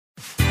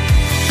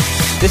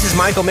This is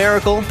Michael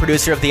Miracle,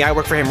 producer of the I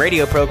Work For Him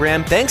radio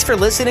program. Thanks for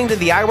listening to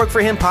the I Work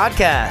For Him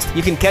podcast.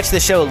 You can catch the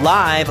show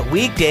live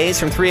weekdays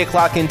from 3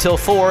 o'clock until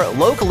 4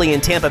 locally in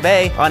Tampa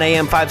Bay on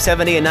AM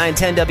 570 and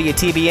 910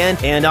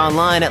 WTBN and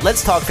online at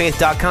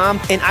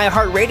letstalkfaith.com and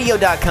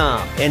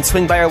iHeartRadio.com. And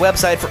swing by our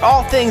website for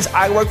all things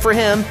I Work For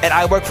Him at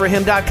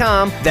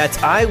iWorkForHim.com. That's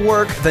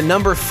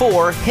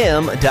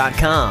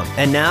iWorkThe4Him.com.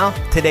 And now,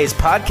 today's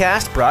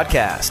podcast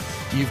broadcast.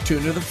 You've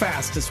tuned to the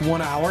fastest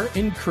 1 hour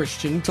in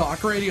Christian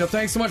talk radio.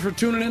 Thanks so much for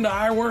tuning in to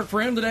I Work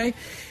For Him today.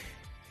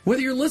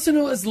 Whether you're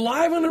listening to us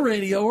live on the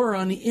radio or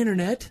on the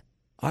internet,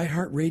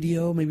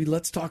 iHeartRadio, maybe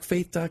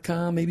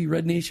letstalkfaith.com, maybe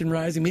Red Nation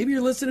Rising, maybe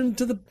you're listening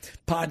to the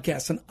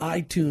podcast on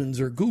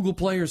iTunes or Google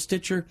Play or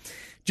Stitcher,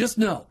 just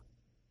know,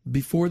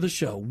 before the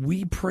show,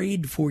 we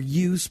prayed for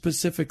you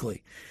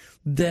specifically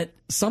that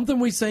something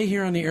we say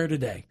here on the air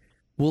today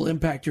will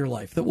impact your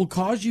life, that will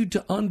cause you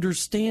to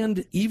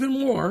understand even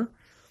more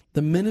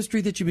the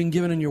ministry that you've been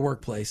given in your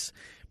workplace,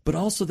 but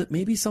also that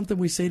maybe something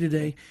we say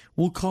today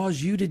will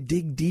cause you to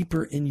dig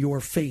deeper in your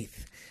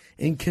faith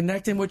and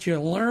connecting what you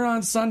learn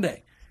on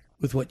Sunday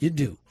with what you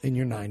do in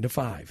your 9 to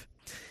 5.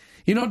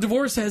 You know,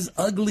 divorce has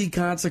ugly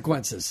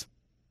consequences.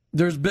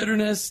 There's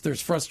bitterness,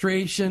 there's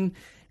frustration,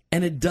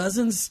 and it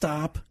doesn't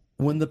stop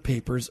when the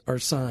papers are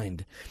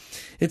signed.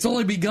 It's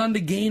only begun to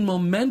gain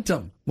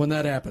momentum when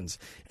that happens.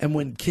 And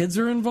when kids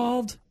are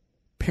involved,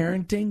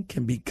 parenting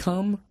can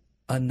become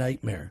a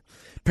nightmare.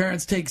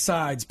 Parents take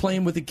sides,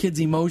 playing with the kids'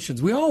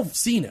 emotions. We've all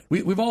seen it.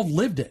 We've all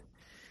lived it.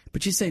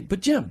 But you say, but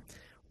Jim,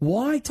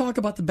 why talk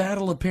about the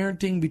battle of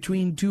parenting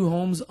between two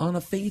homes on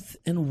a faith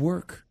and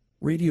work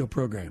radio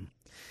program?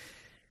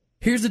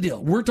 Here's the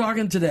deal. We're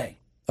talking today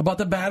about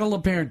the battle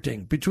of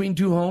parenting between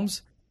two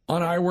homes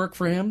on I Work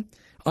For Him,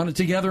 on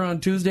Together on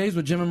Tuesdays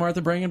with Jim and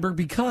Martha Brangenberg,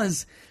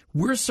 because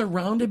we're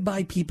surrounded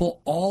by people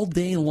all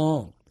day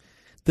long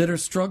that are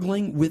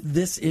struggling with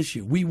this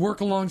issue. We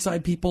work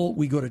alongside people.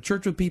 We go to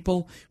church with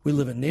people. We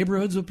live in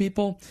neighborhoods with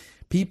people.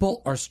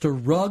 People are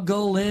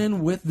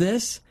struggling with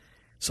this.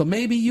 So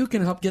maybe you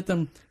can help get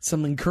them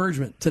some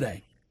encouragement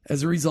today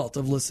as a result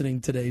of listening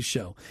to today's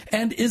show.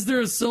 And is there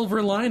a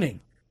silver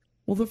lining?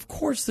 Well, of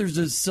course there's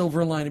a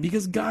silver lining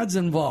because God's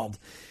involved.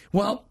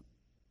 Well,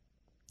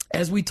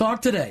 as we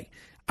talk today,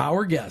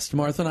 our guest,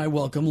 Martha and I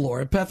welcome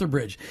Laura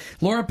Petherbridge.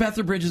 Laura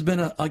Petherbridge has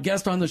been a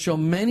guest on the show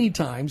many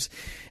times,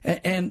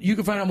 and you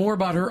can find out more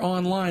about her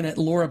online at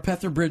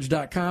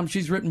laurapetherbridge.com.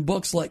 She's written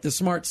books like The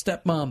Smart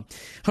Stepmom,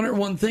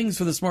 101 Things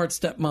for the Smart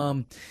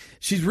Stepmom.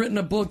 She's written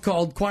a book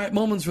called Quiet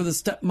Moments for the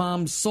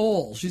Stepmom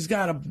Soul. She's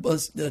got a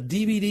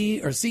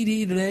DVD or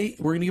CD today.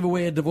 We're going to give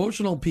away a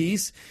devotional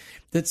piece.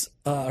 That's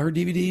her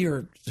DVD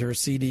or her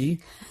CD.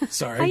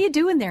 Sorry. How you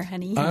doing there,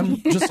 honey?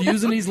 I'm just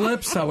using these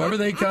lips however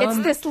they come.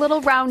 It's this little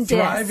round disc.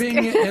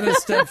 Thriving in a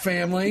step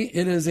family.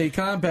 It is a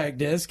compact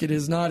disc. It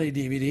is not a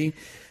DVD.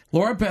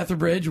 Laura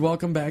Petherbridge,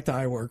 welcome back to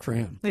I Work For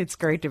Him. It's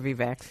great to be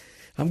back.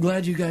 I'm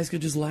glad you guys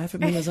could just laugh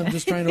at me as I'm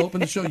just trying to open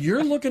the show.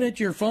 You're looking at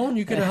your phone.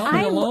 You could have helped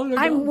me along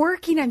ago. I'm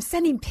working. I'm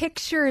sending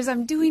pictures.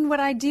 I'm doing what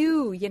I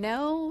do,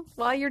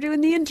 while you're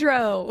doing the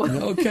intro.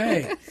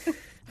 Okay.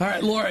 All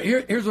right, Laura,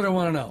 here's what I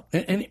want to know.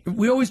 And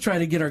we always try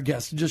to get our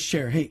guests to just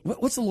share, hey,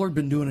 what's the Lord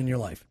been doing in your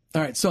life?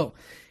 All right, so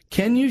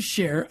can you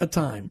share a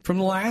time from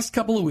the last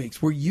couple of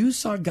weeks where you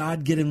saw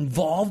God get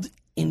involved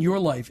in your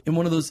life in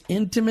one of those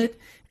intimate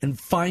and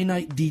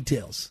finite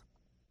details?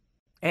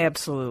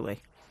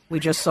 Absolutely. We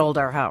just sold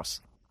our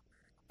house.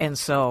 And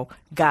so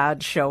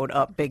God showed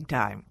up big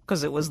time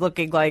because it was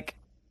looking like,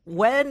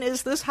 when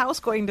is this house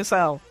going to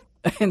sell?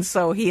 And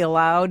so he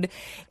allowed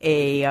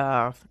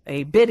a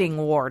bidding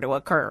war to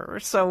occur.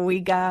 So we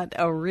got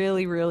a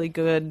really, really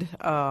good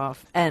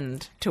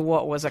end to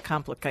what was a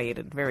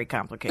very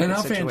complicated And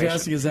how situation.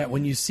 fantastic is that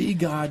when you see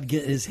God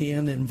get his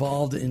hand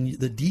involved in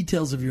the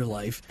details of your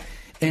life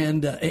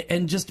and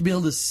just to be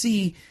able to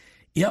see,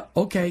 yep,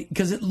 okay,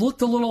 because it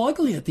looked a little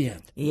ugly at the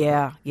end.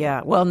 Yeah.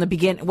 Well, in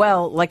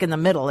the like in the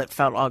middle, it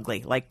felt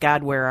ugly. Like,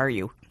 God, where are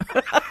you?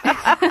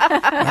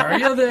 Are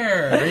you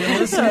there? Are you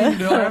listening?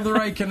 Do I have the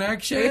right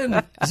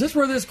connection? Is this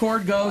where this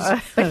cord goes?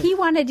 But he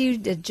wanted you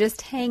to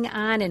just hang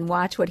on and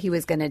watch what he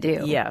was going to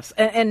do. Yes.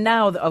 And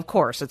now, of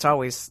course, it's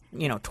always,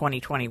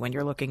 2020 when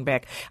you're looking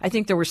back. I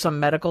think there were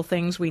some medical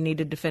things we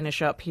needed to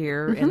finish up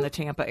here in the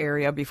Tampa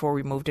area before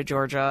we moved to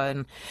Georgia.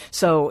 And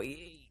so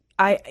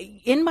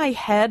in my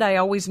head, I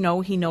always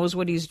know he knows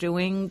what he's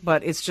doing,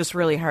 but it's just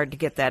really hard to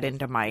get that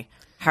into my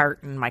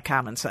heart and my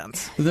common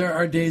sense. There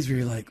are days where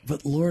you're like,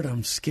 but Lord,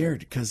 I'm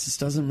scared because this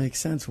doesn't make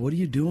sense. What are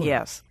you doing?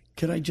 Yes.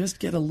 Could I just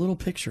get a little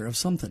picture of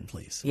something,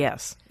 please?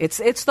 Yes.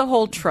 It's the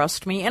whole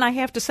trust me. And I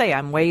have to say,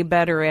 I'm way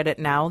better at it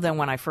now than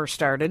when I first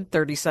started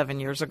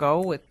 37 years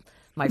ago with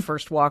my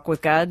first walk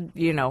with God.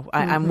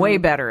 I'm way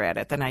better at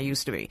it than I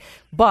used to be.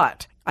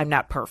 But I'm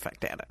not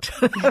perfect at it.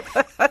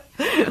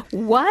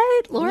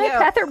 What? Laura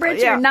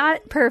Petherbridge, you're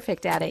not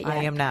perfect at it yet.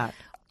 I am not.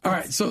 All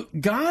right, so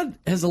God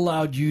has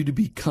allowed you to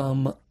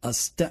become a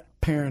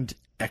step-parent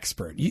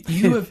expert.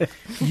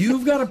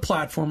 You've got a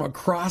platform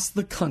across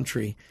the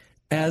country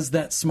as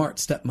that smart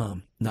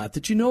stepmom. Not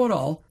that you know it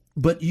all,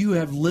 but you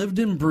have lived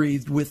and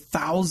breathed with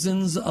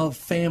thousands of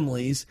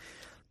families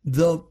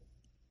the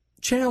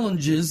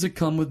challenges that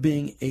come with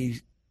being a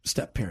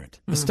step-parent,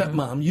 a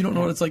stepmom. You don't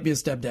know what it's like to be a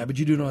stepdad, but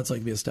you do know what it's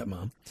like to be a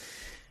stepmom.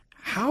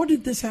 How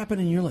did this happen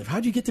in your life? How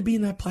did you get to be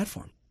in that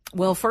platform?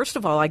 Well, first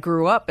of all, I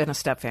grew up in a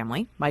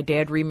stepfamily. My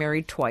dad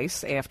remarried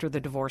twice after the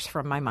divorce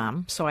from my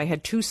mom. So I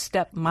had 2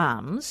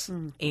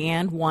 stepmoms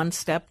and 1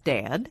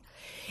 stepdad.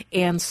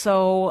 And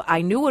so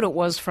I knew what it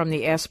was from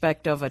the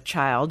aspect of a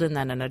child and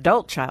then an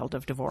adult child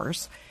of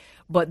divorce.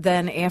 But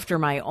then after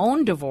my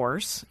own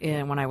divorce,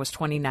 when I was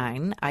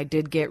 29, I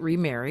did get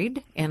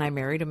remarried, and I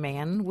married a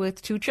man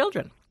with 2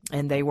 children.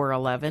 And they were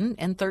 11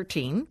 and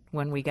 13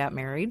 when we got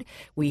married.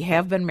 We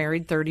have been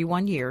married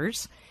 31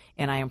 years.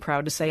 And I am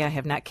proud to say I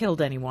have not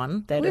killed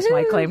anyone. That is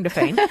my claim to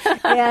fame.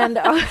 And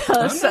I'm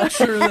not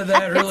sure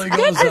that really goes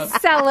Good up. to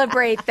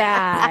celebrate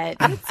that.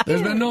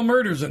 There's been no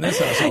murders in this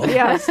household.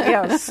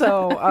 Yes.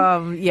 So,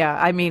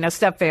 I mean, a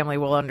step family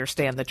will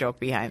understand the joke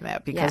behind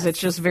that because Yes. it's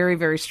just very,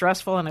 very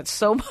stressful, and it's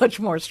so much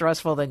more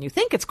stressful than you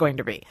think it's going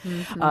to be,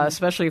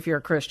 especially if you're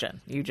a Christian.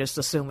 You just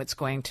assume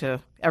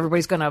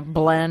everybody's going to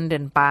blend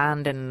and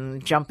bond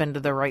and jump into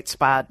the right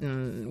spot,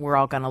 and we're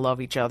all going to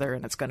love each other,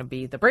 and it's going to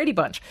be the Brady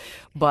Bunch.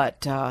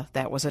 But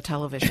that was a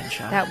television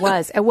show. That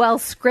was a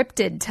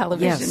well-scripted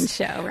television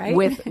show, right?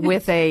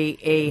 With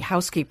a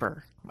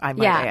housekeeper, I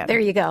might add. There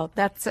you go.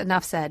 That's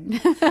enough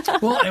said.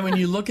 Well, and when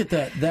you look at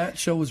that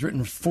show was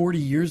written 40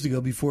 years ago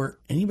before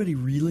anybody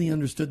really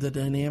understood the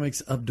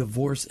dynamics of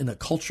divorce in a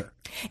culture.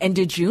 And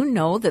did you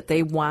know that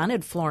they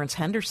wanted Florence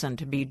Henderson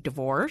to be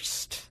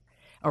divorced?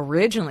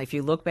 Originally, if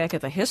you look back at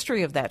the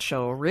history of that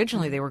show,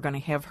 originally they were going to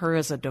have her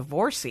as a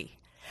divorcee.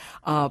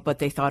 But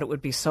they thought it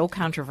would be so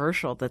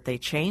controversial that they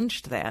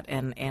changed that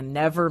and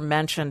never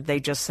mentioned, they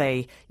just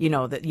say,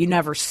 that you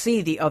never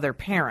see the other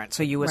parent.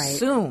 So you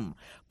assume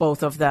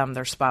both of them,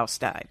 their first spouse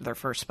died.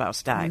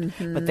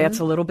 But that's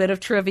a little bit of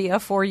trivia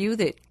for you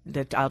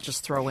that I'll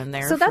just throw in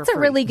there. So that's a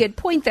really good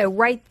point, though,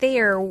 right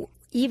there.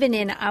 Even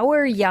in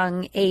our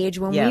young age,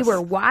 when we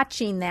were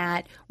watching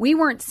that, we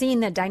weren't seeing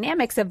the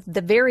dynamics of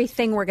the very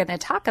thing we're going to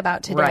talk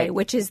about today,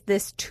 which is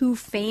this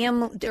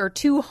 2-home,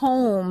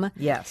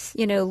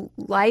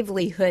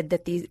 livelihood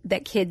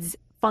that kids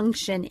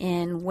function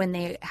in when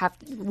they have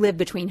to live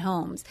between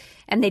homes.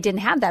 And they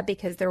didn't have that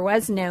because there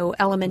was no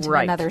element of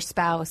another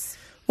spouse.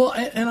 Well,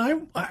 and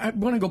I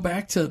want to go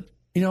back to,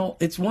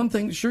 it's one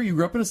thing, sure, you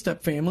grew up in a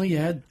step family, you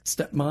had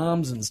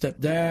stepmoms and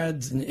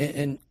stepdads,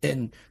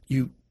 and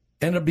you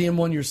end up being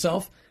one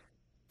yourself,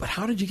 but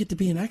how did you get to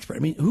be an expert? I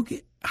mean,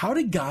 how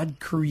did God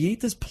create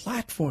this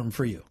platform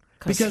for you?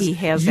 Because he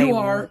has you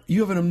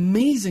have an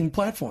amazing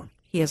platform.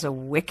 He has a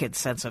wicked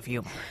sense of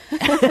humor.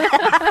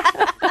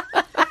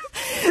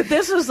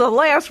 This is the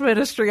last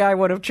ministry I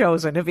would have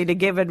chosen if he'd have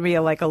given me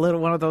a little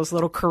one of those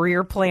little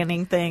career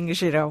planning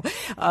things.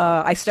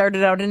 I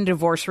started out in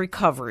divorce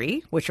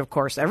recovery, which of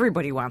course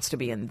everybody wants to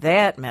be in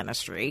that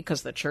ministry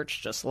because the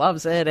church just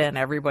loves it and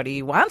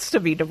everybody wants to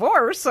be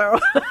divorced. So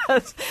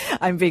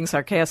I'm being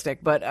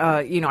sarcastic, but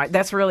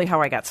that's really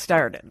how I got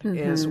started.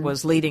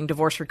 Was leading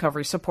divorce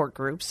recovery support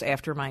groups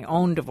after my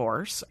own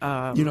divorce.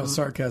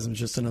 Sarcasm is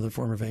just another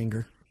form of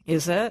anger.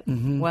 Is it?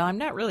 Mm-hmm. Well, I'm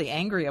not really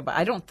angry about.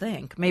 I don't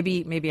think.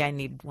 Maybe I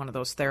need one of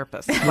those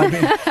therapists.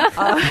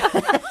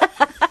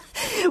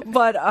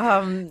 But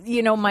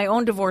my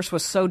own divorce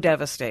was so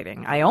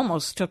devastating. I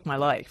almost took my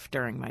life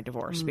during my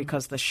divorce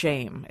because the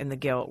shame and the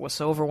guilt was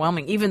so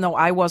overwhelming. Even though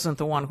I wasn't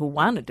the one who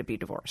wanted to be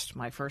divorced,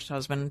 my first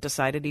husband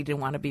decided he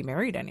didn't want to be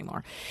married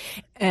anymore,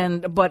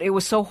 but it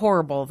was so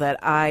horrible that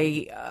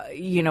I,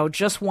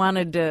 just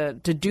wanted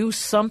to do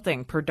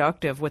something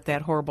productive with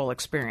that horrible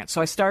experience. So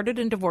I started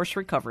in divorce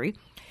recovery.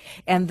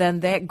 And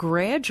then that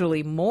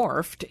gradually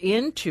morphed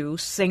into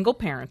single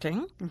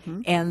parenting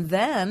and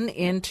then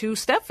into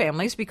step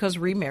families because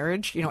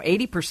remarriage,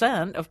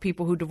 80% of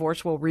people who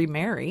divorce will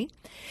remarry.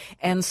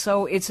 And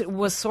so it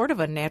was sort of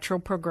a natural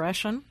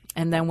progression.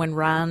 And then when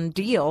Ron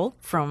Deal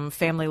from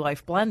Family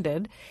Life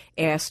Blended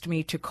asked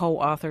me to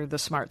co-author The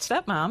Smart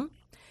Stepmom,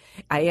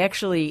 I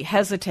actually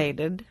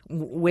hesitated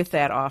with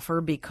that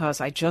offer because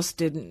I just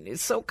didn't.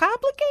 It's so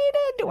complicated.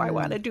 Do I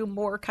want to do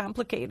more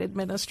complicated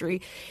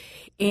ministry?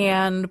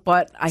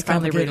 But I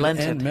finally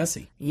relented. And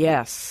messy.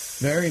 Yes.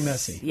 Very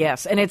messy.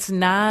 Yes. And it's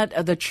not,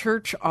 the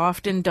church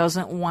often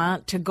doesn't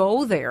want to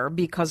go there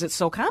because it's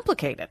so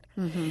complicated.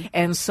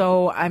 And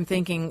so I'm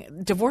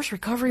thinking, divorce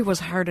recovery was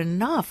hard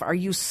enough. Are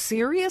you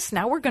serious?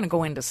 Now we're going to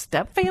go into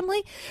step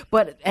family?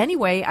 But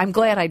anyway, I'm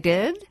glad I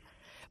did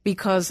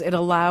because it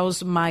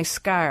allows my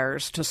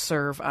scars to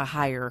serve a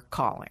higher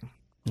calling.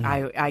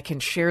 I can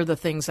share the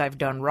things I've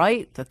done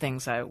right, the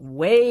things I've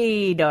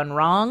way done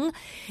wrong,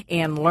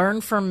 and learn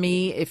from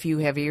me if you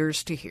have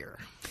ears to hear.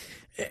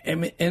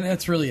 And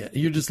that's really it.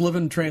 You're just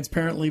living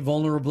transparently,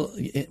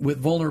 with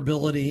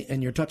vulnerability,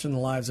 and you're touching the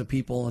lives of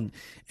people. And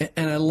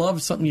I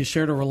love something you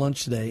shared over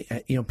lunch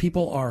today.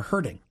 People are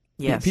hurting.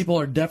 Yes. People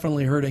are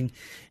definitely hurting.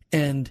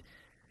 And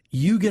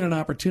you get an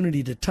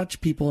opportunity to touch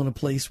people in a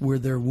place where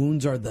their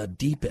wounds are the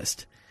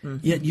deepest.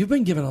 Yet you've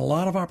been given a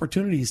lot of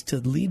opportunities to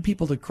lead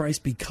people to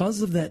Christ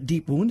because of that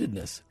deep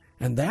woundedness.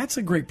 And that's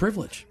a great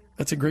privilege.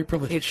 That's a great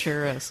privilege. It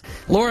sure is.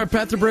 Laura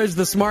Petherbridge,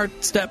 the smart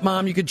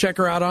stepmom. You can check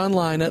her out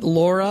online at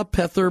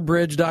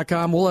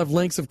laurapetherbridge.com. We'll have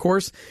links, of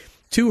course,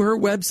 to her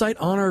website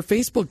on our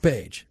Facebook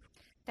page.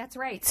 That's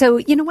right. So,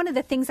 one of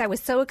the things I was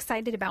so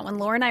excited about when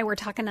Laura and I were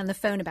talking on the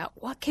phone about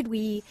what could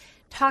we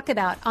talk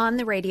about on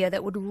the radio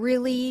that would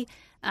really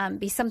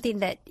be something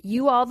that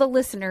you, all the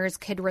listeners,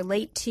 could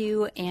relate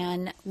to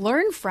and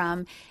learn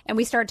from. And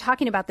we started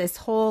talking about this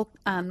whole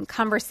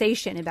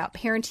conversation about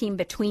parenting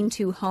between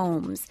two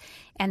homes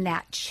and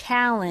that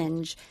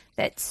challenge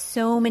that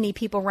so many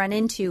people run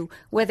into,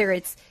 whether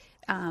it's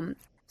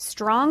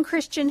strong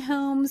Christian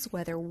homes,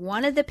 whether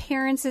one of the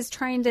parents is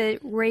trying to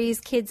raise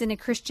kids in a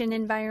Christian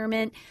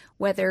environment,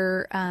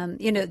 whether,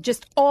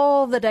 just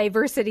all the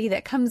diversity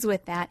that comes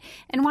with that,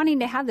 and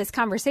wanting to have this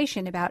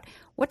conversation about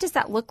what does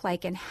that look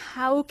like and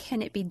how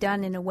can it be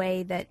done in a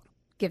way that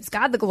gives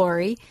God the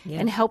glory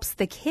and helps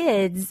the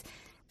kids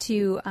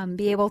to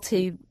be able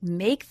to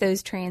make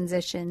those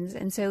transitions.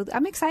 And so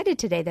I'm excited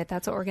today that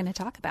that's what we're going to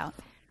talk about.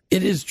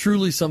 It is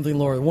truly something,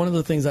 Laura. One of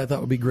the things I thought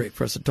would be great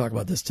for us to talk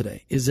about this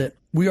today is that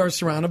we are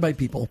surrounded by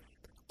people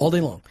all day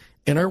long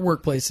in our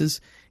workplaces,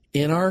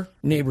 in our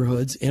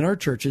neighborhoods, in our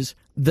churches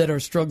that are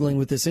struggling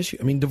with this issue.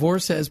 I mean,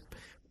 divorce has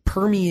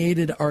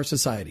permeated our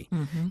society.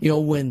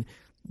 Mm-hmm.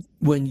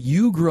 When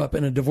you grew up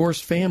in a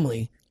divorced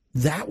family,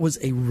 that was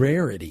a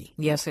rarity.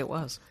 Yes, it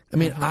was. I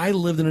mean, I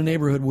lived in a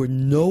neighborhood where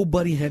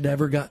nobody had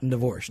ever gotten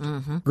divorced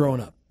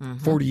growing up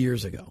 40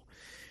 years ago.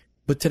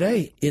 But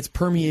today, it's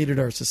permeated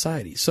our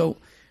society. So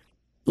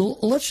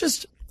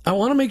I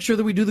want to make sure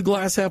that we do the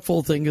glass half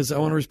full thing because I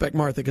want to respect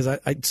Martha, because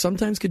I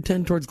sometimes could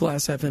tend towards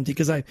glass half empty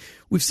because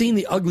we've seen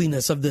the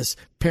ugliness of this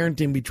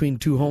parenting between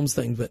two homes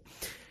thing. But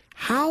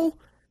how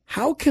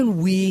can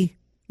we,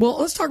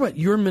 let's talk about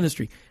your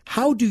ministry.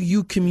 How do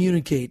you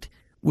communicate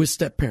with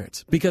step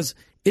parents? Because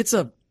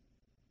they're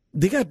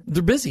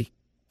busy.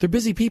 They're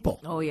busy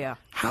people. Oh, yeah.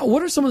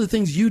 What are some of the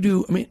things you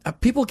do? I mean,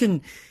 people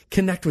can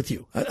connect with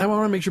you. I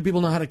want to make sure people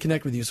know how to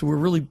connect with you, so we're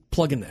really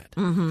plugging that.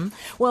 Mm-hmm.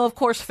 Well, of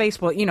course,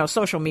 Facebook,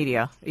 social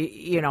media.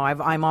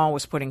 I'm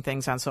always putting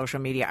things on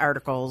social media,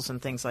 articles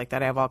and things like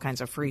that. I have all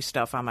kinds of free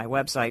stuff on my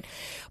website.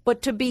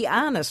 But to be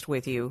honest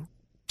with you,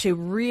 to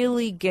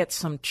really get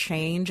some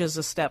change as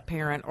a step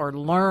parent or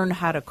learn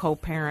how to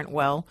co-parent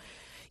well,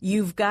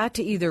 you've got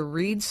to either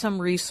read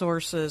some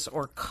resources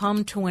or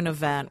come to an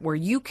event where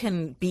you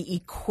can be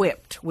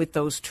equipped with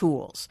those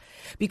tools.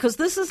 Because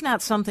this is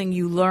not something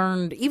you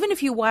learned, even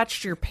if you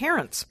watched your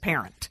parents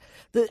parent.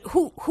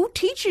 Who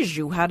teaches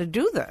you how to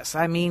do this?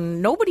 I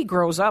mean, nobody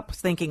grows up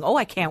thinking,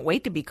 I can't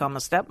wait to become a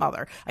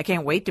stepmother. I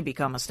can't wait to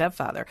become a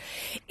stepfather.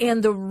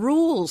 And the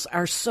rules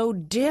are so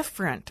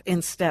different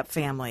in step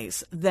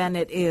families than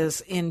it is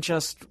in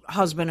just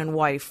husband and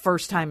wife,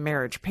 first-time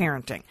marriage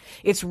parenting.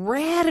 It's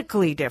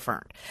radically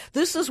different.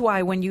 This is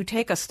why when you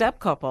take a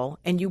step couple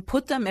and you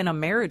put them in a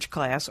marriage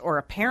class or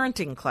a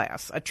parenting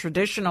class, a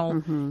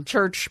traditional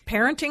church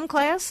parenting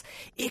class,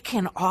 it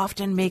can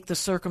often make the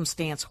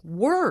circumstance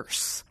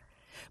worse.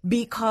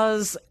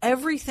 Because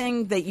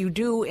everything that you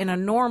do in a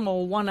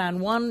normal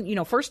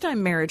one-on-one,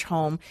 first-time marriage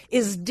home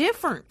is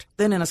different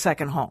than in a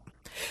second home.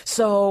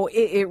 So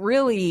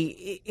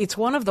it's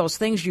one of those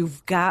things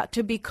you've got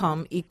to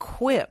become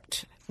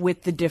equipped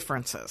with the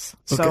differences.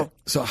 Okay.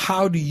 So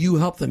how do you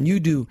help them?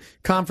 You do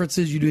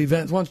conferences, you do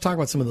events. Why don't you talk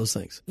about some of those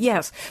things?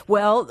 Yes.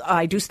 Well,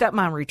 I do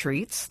stepmom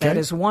retreats. Okay. That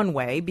is one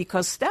way,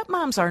 because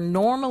stepmoms are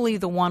normally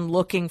the one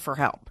looking for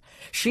help.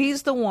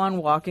 She's the one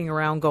walking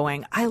around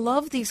going, I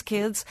love these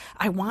kids.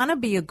 I want to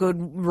be a good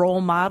role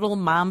model,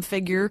 mom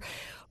figure.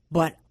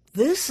 But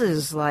this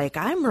is like,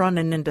 I'm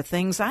running into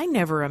things I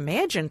never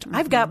imagined.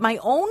 I've got my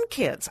own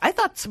kids. I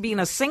thought being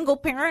a single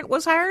parent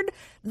was hard.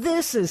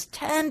 This is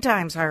 10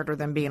 times harder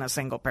than being a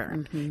single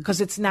parent because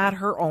it's not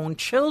her own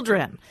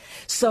children.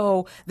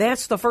 So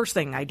that's the first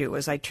thing I do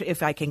is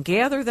if I can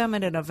gather them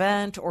at an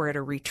event or at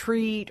a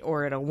retreat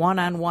or at a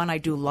one-on-one, I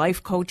do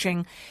life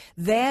coaching.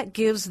 That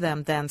gives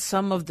them then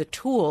some of the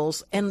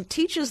tools and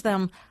teaches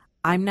them,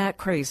 I'm not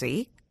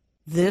crazy.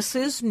 This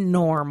is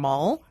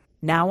normal.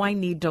 Now I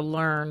need to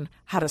learn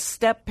how to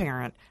step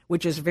parent,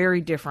 which is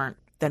very different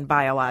than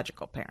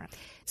biological parent.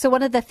 So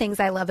one of the things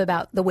I love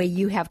about the way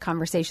you have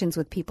conversations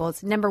with people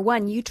is, number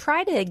one, you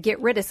try to get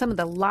rid of some of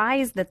the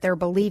lies that they're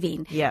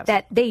believing,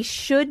 that they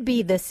should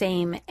be the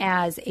same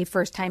as a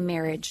first-time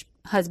marriage,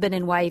 husband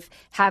and wife,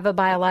 have a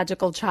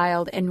biological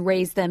child and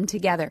raise them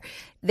together.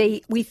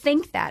 We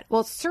think that.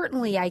 Well,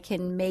 certainly I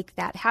can make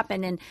that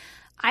happen. And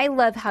I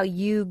love how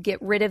you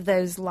get rid of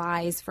those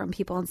lies from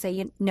people and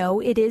say, no,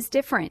 it is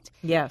different.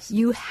 Yes.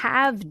 You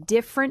have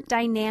different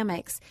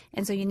dynamics.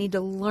 And so you need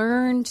to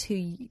learn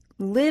to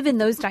live in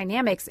those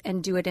dynamics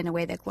and do it in a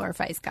way that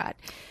glorifies God.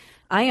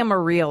 I am a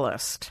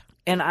realist,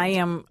 and I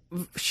am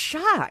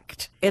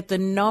shocked at the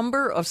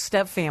number of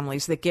step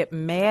families that get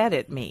mad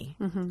at me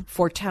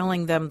for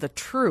telling them the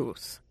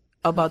truth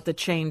about the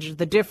change,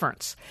 the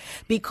difference,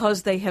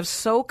 because they have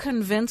so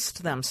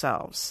convinced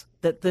themselves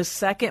that this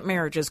second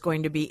marriage is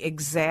going to be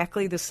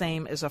exactly the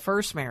same as a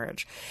first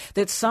marriage,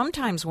 that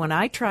sometimes when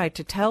I try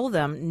to tell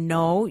them,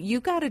 no,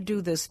 you got to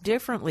do this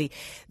differently,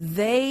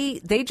 they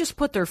just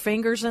put their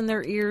fingers in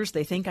their ears.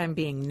 They think I'm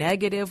being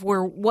negative,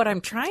 where what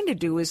I'm trying to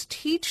do is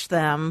teach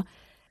them,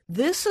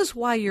 this is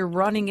why you're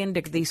running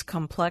into these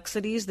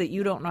complexities that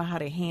you don't know how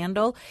to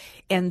handle,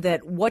 and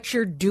that what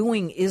you're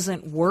doing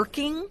isn't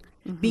working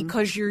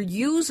because you're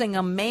using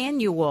a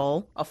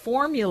manual, a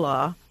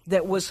formula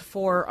that was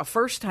for a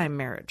first-time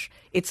marriage.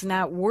 It's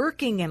not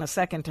working in a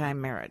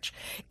second-time marriage.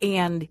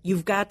 And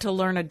you've got to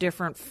learn a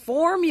different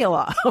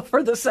formula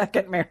for the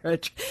second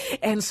marriage.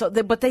 And so,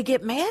 but they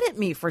get mad at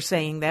me for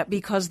saying that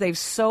because they've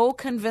so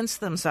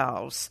convinced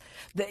themselves.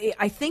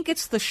 I think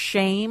it's the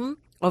shame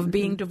of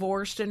being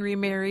divorced and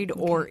remarried,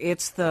 or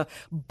it's the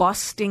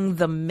busting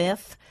the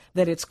myth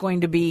that it's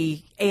going to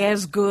be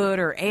as good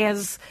or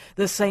as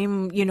the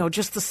same,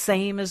 just the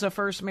same as a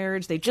first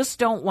marriage. They just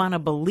don't want to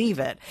believe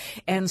it.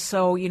 And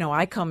so,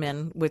 I come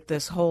in with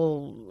this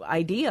whole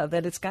idea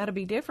that it's got to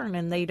be different,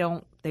 and they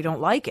don't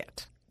like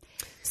it.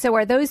 So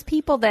are those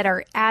people that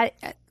are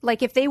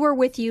like if they were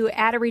with you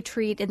at a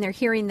retreat and they're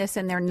hearing this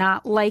and they're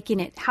not liking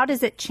it, how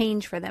does it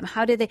change for them?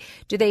 How do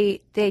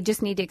they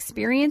just need to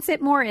experience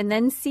it more and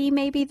then see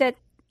maybe that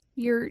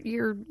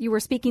you were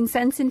speaking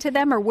sense into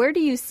them? Or where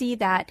do you see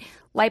that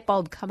light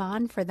bulb come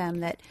on for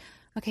them that,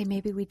 okay,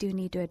 maybe we do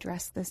need to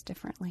address this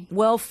differently?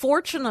 Well,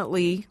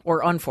 fortunately,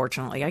 or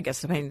unfortunately, I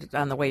guess depending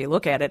on the way you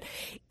look at it,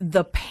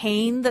 the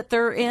pain that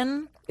they're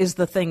in is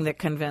the thing that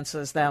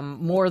convinces them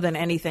more than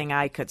anything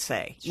I could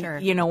say. Sure.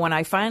 When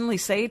I finally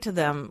say to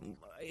them,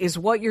 is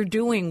what you're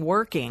doing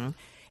working?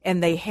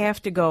 And they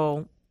have to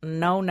go,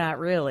 no, not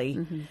really.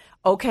 Mm-hmm.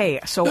 Okay,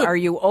 so are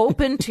you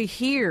open to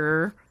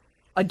hear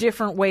a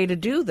different way to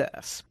do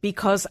this?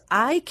 Because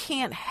I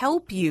can't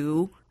help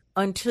you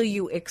until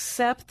you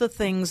accept the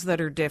things that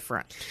are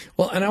different.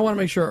 Well, and I want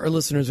to make sure our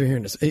listeners are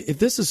hearing this. If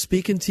this is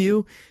speaking to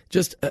you,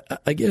 just,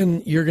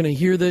 again, you're going to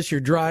hear this, you're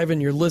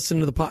driving, you're listening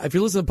to the podcast. If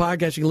you listen to the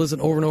podcast, you can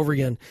listen over and over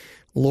again.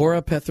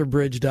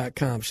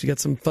 LauraPetherbridge.com. She's got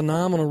some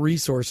phenomenal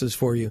resources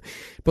for you.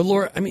 But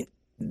Laura,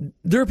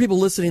 there are people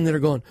listening that are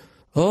going,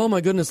 oh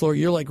my goodness, Laura,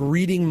 you're like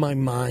reading my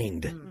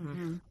mind.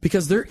 Mm-hmm.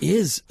 Because there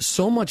is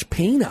so much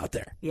pain out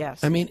there.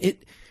 Yes.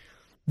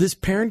 This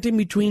parenting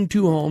between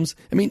two homes,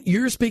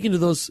 you're speaking to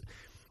those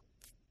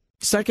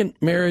second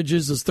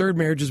marriages, those third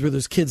marriages where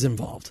there's kids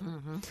involved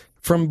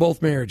from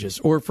both marriages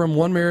or from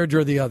one marriage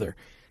or the other.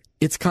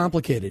 It's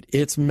complicated.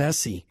 It's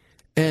messy.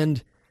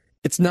 And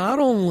it's not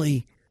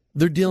only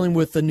they're dealing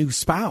with a new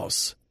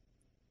spouse,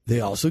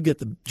 they also get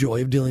the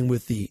joy of dealing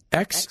with the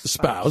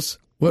ex-spouse.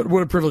 What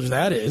a privilege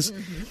that is.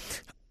 Mm-hmm.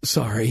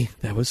 Sorry,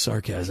 that was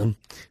sarcasm.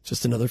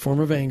 Just another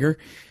form of anger.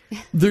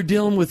 They're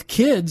dealing with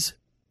kids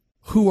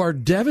who are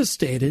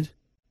devastated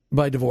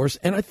by divorce.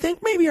 And I think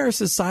maybe our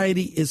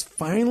society is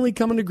finally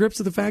coming to grips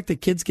with the fact that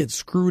kids get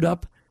screwed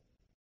up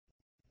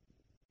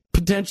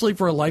potentially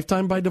for a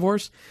lifetime by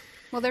divorce.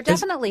 Well, they're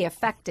definitely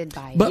affected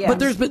by it. But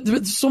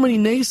there's so many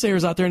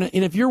naysayers out there. And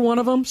if you're one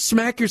of them,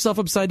 smack yourself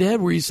upside the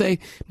head where you say,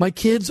 my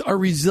kids are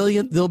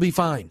resilient. They'll be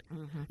fine.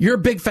 Mm-hmm. You're a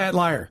big fat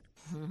liar.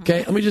 Mm-hmm. Okay.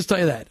 Let me just tell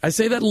you that. I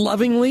say that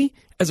lovingly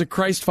as a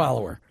Christ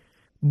follower,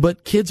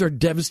 but kids are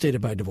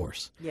devastated by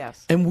divorce.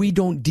 Yes. And we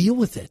don't deal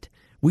with it.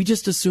 We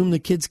just assume the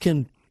kids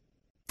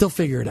they'll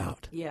figure it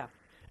out. Yeah.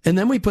 And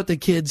then we put the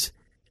kids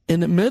in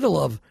the middle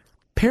of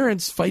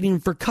parents fighting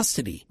for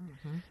custody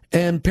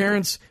and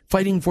parents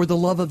fighting for the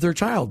love of their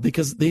child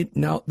because they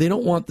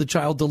don't want the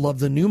child to love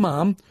the new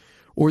mom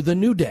or the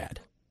new dad.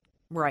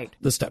 Right.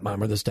 The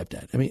stepmom or the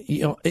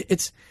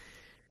stepdad.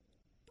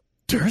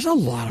 There's a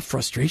lot of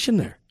frustration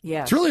there.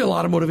 Yes. It's really a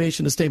lot of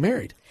motivation to stay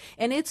married.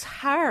 And it's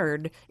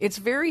hard. It's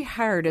very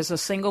hard as a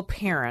single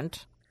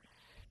parent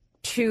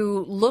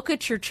to look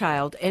at your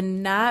child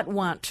and not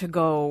want to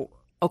go,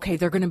 okay,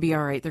 they're going to be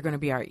all right. They're going to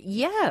be all right.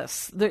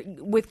 Yes,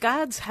 with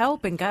God's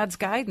help and God's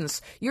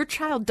guidance, your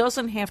child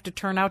doesn't have to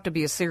turn out to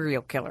be a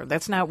serial killer.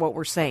 That's not what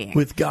we're saying.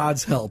 With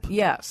God's help.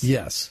 Yes.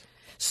 Yes.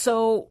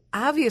 So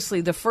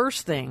obviously the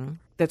first thing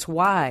that's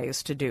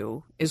wise to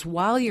do is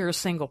while you're a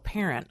single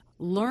parent,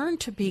 learn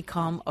to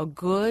become a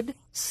good,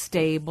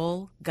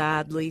 stable,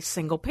 godly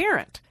single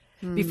parent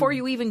before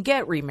you even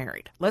get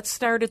remarried. Let's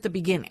start at the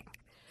beginning.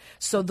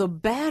 So the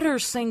better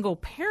single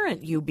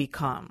parent you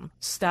become,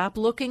 stop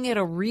looking at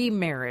a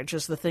remarriage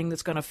as the thing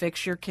that's going to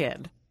fix your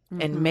kid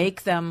and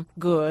make them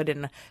good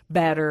and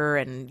better.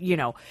 And,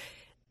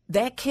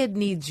 that kid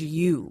needs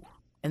you.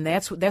 And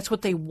that's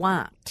what they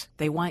want.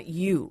 They want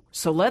you.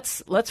 So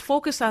let's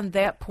focus on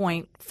that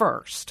point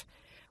first.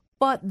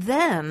 But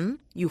then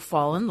you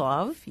fall in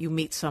love. You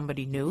meet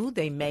somebody new.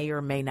 They may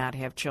or may not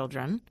have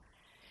children.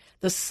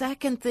 The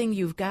second thing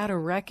you've got to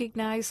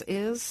recognize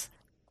is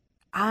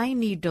I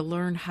need to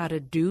learn how to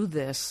do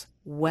this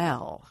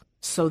well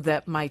so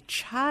that my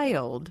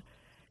child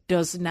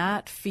does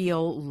not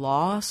feel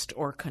lost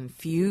or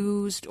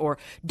confused, or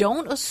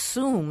don't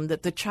assume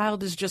that the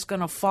child is just going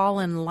to fall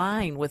in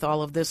line with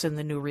all of this in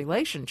the new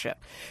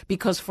relationship.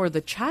 Because for the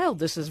child,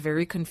 this is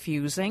very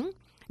confusing.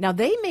 Now,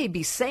 they may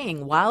be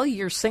saying, while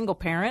you're single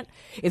parent,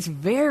 it's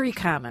very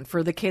common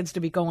for the kids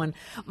to be going,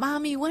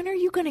 Mommy, when are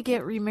you going to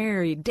get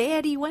remarried?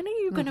 Daddy, when are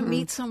you going to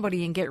meet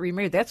somebody and get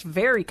remarried? That's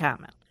very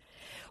common.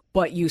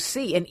 But you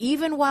see, and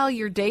even while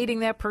you're dating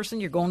that person,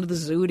 you're going to the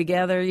zoo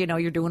together,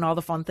 you're doing all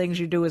the fun things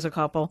you do as a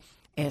couple.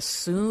 As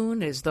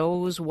soon as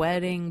those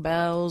wedding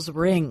bells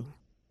ring,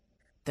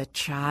 the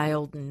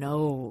child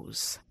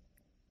knows,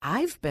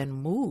 I've been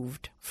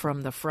moved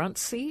from the front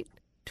seat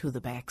to the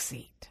back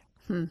seat.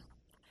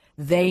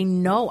 They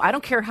know. I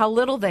don't care how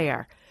little they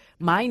are.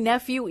 My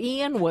nephew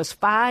Ian was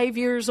 5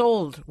 years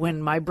old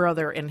when my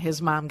brother and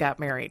his mom got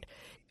married.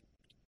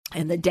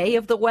 And the day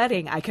of the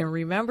wedding, I can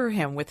remember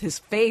him with his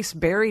face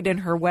buried in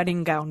her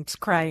wedding gowns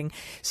crying,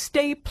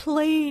 "Stay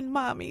plain,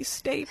 Mommy,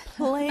 stay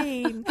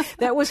plain."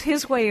 That was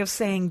his way of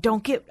saying,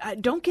 don't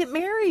get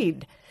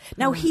married.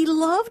 Now, he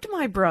loved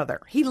my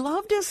brother. He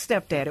loved his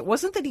stepdad. It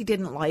wasn't that he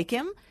didn't like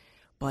him,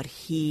 but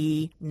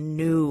he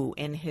knew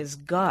in his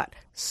gut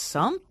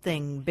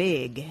something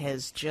big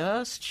has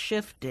just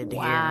shifted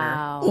here.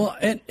 Well,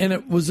 and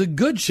it was a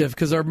good shift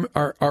because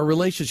our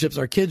relationships,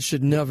 our kids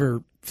should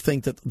never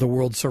think that the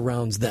world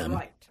surrounds them.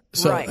 Right.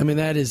 So, right. I mean,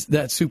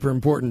 that's super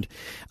important.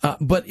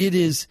 But it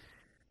is,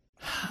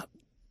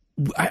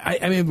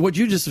 I mean, what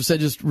you just have said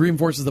just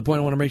reinforces the point.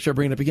 I want to make sure I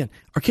bring it up again.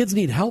 Our kids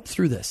need help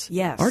through this.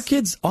 Yes. Our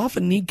kids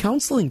often need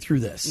counseling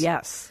through this.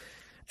 Yes.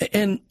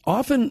 And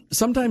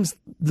sometimes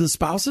the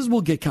spouses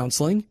will get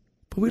counseling,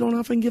 but we don't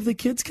often give the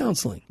kids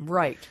counseling.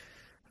 Right.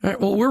 All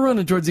right. Well, we're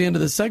running towards the end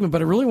of this segment,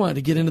 but I really wanted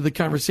to get into the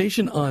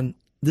conversation on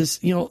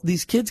this,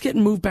 these kids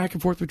getting moved back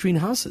and forth between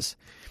houses.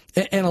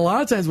 And a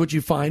lot of times what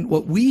you find,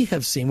 what we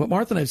have seen, what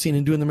Martha and I have seen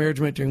in doing the marriage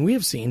mentoring, we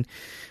have seen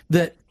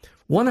that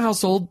one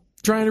household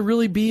trying to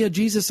really be a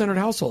Jesus-centered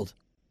household.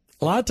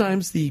 A lot of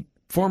times the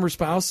former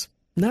spouse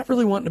not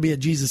really wanting to be a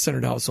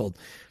Jesus-centered household.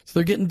 So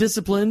they're getting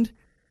disciplined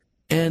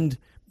and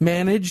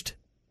managed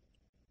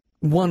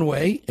one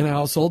way in a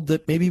household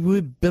that maybe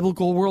with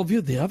biblical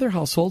worldview. The other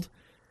household,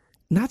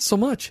 not so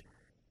much.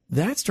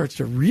 That starts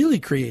to really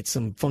create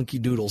some funky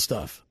doodle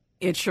stuff.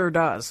 It sure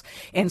does.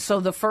 And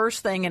so the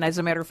first thing, and as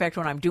a matter of fact,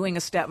 when I'm doing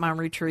a stepmom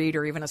retreat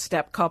or even a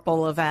step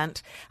couple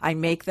event, I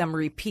make them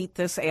repeat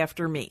this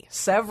after me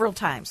several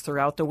times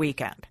throughout the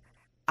weekend.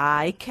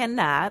 I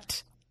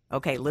cannot,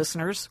 okay,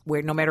 listeners,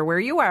 no matter where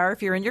you are,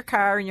 if you're in your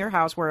car, in your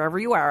house, wherever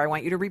you are, I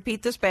want you to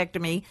repeat this back to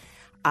me.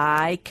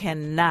 I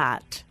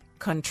cannot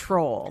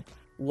control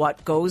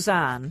what goes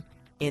on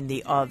in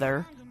the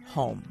other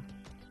home.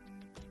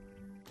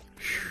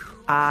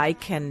 I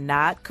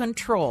cannot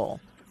control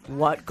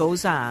what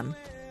goes on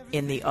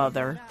in the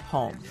other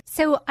home.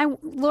 So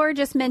Laura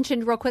just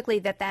mentioned real quickly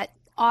that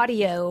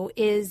audio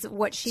is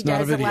what she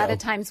does a lot of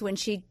times when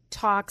she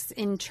talks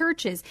in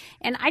churches.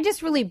 And I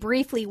just really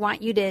briefly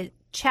want you to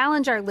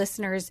challenge our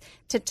listeners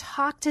to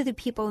talk to the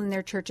people in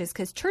their churches,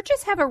 because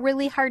churches have a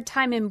really hard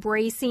time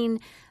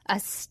embracing a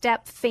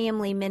step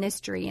family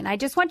ministry. And I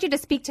just want you to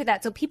speak to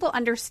that so people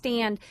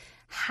understand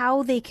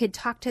how they could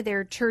talk to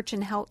their church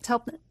and help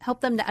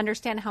them to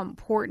understand how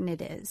important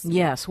it is.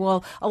 Yes.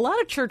 Well, a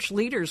lot of church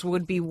leaders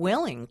would be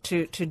willing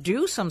to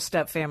do some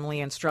step family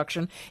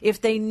instruction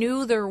if they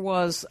knew there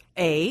was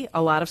a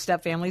lot of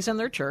step families in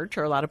their church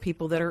or a lot of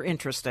people that are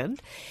interested,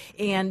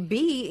 and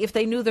B, if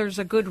they knew there's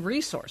a good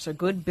resource, a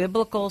good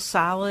biblical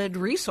solid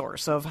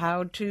resource of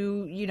how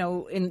to,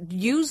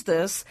 use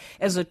this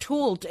as a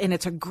tool. And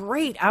it's a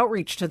great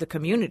outreach to the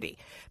community,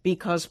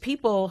 because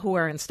people who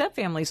are in step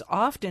families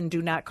often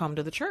do not come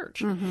to the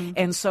church. Mm-hmm.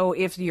 And so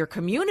if your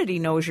community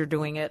knows you're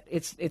doing it,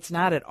 it's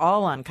not at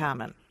all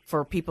uncommon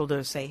for people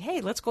to say, hey,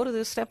 let's go to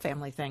this step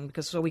family thing,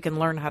 because so we can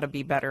learn how to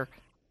be better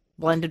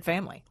blended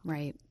family.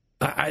 Right.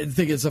 I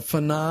think it's a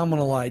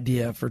phenomenal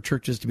idea for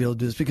churches to be able to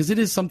do this, because it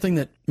is something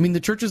that, the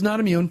church is not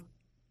immune.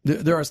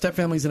 There are step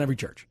families in every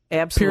church.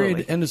 Absolutely.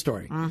 Period. End of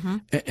story. Mm-hmm.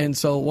 And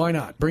so why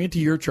not? Bring it to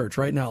your church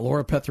right now,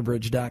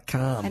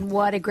 laurapetherbridge.com. And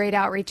what a great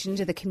outreach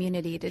into the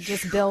community to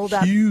just build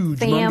up Huge,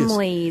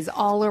 families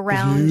all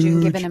around you,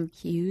 giving them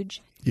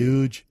huge.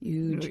 You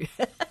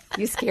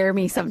scare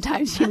me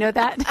sometimes. You know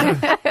that?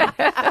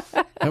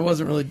 That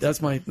wasn't really,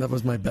 that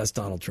was my best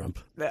Donald Trump.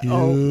 Huge.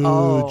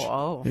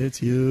 Oh. It's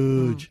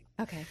huge.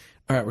 Okay.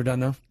 All right, we're done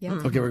now? Yeah.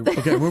 Okay,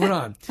 moving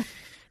on.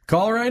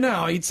 Call right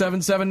now,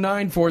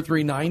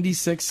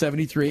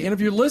 877-943-9673. And if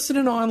you're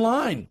listening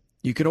online,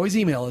 you could always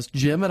email us,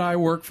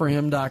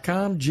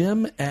 jim@iworkforhim.com,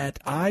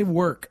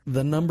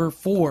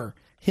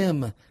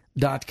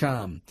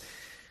 jim@iwork4him.com,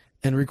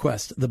 and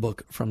request the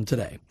book from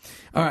today.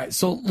 All right,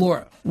 so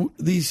Laura,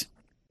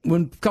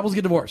 when couples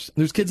get divorced,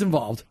 there's kids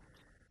involved,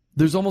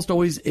 there's almost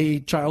always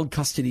a child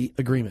custody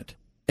agreement.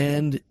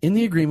 And in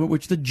the agreement,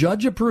 which the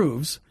judge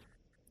approves,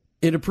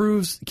 it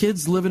approves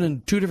kids living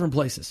in two different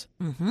places.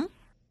 Mm-hmm.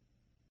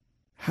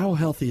 How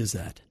healthy is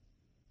that?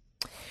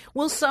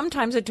 Well,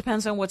 sometimes it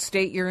depends on what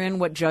state you're in,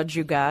 what judge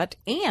you got.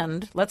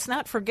 And let's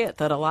not forget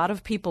that a lot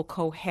of people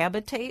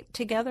cohabitate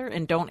together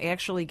and don't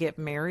actually get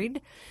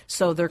married.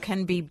 So there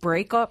can be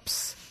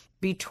breakups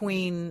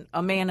between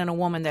a man and a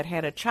woman that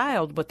had a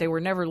child, but they were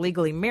never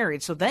legally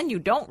married. So then you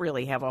don't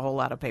really have a whole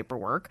lot of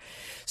paperwork.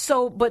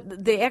 So,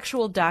 but the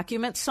actual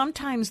document,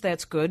 sometimes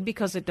that's good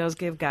because it does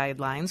give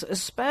guidelines,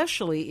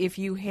 especially if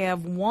you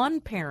have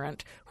one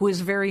parent who is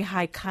very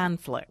high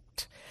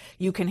conflict.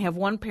 You can have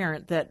one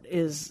parent that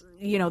is,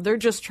 they're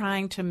just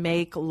trying to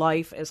make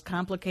life as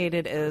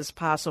complicated as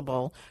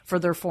possible for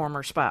their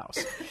former spouse.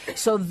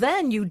 So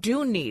then you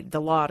do need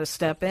the law to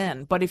step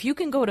in. But if you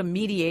can go to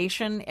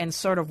mediation and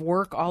sort of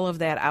work all of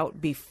that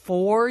out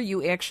before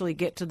you actually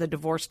get to the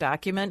divorce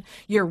document,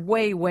 you're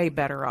way, way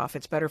better off.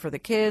 It's better for the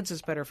kids.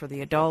 It's better for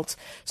the adults.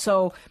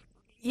 So,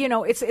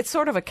 it's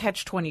sort of a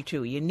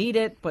catch-22. You need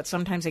it, but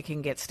sometimes it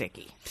can get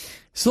sticky.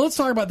 So let's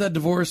talk about that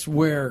divorce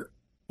where...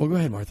 Well, go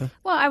ahead, Martha.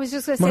 Well, I was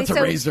just going to say...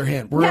 Martha raised her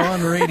hand. We're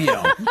on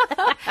radio.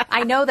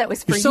 I know that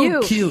was for You're so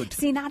you. Cute.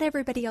 See, not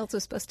everybody else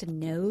was supposed to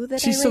know that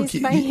She's I so raised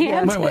cute. my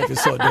hand. My wife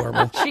is so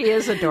adorable. She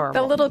is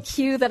adorable. The little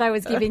cue that I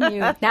was giving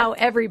you, now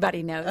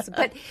everybody knows.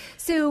 But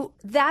so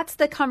that's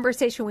the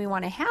conversation we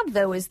want to have,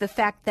 though, is the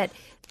fact that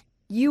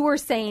you were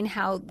saying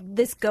how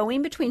this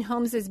going between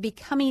homes is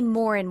becoming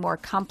more and more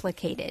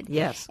complicated.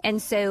 Yes.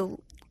 And so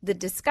the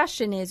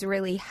discussion is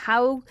really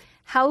how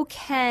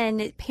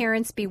can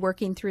parents be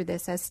working through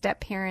this as step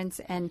parents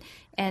and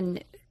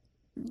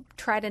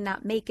try to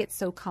not make it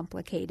so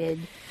complicated?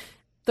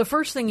 The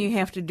first thing you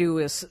have to do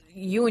is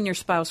you and your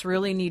spouse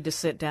really need to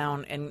sit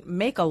down and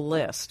make a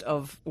list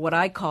of what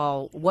I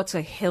call what's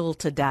a hill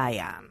to die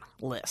on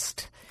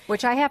list.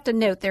 Which I have to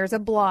note, there's a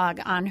blog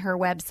on her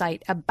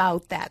website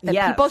about that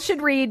Yes. people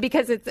should read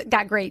because it's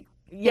got great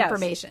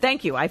information.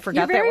 Thank you. I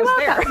forgot You're very that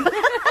was welcome. there.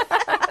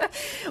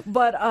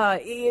 But,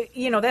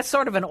 that's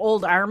sort of an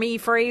old Army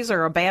phrase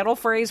or a battle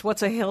phrase,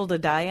 what's a hill to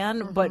die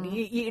on? Mm-hmm. But,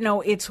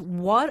 it's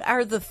what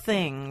are the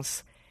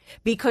things,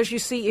 because you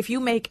see, if you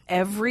make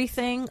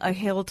everything a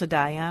hill to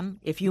die on,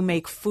 if you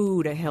make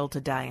food a hill to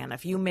die on,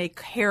 if you make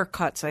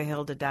haircuts a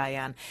hill to die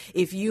on,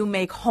 if you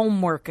make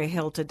homework a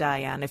hill to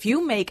die on, if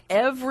you make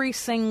every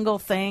single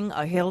thing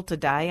a hill to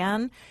die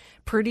on,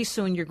 pretty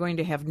soon you're going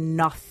to have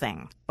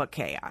nothing but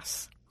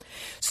chaos.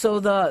 So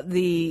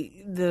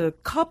the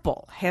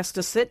couple has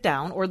to sit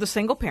down, or the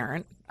single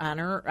parent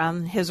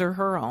on his or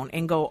her own,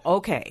 and go,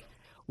 okay,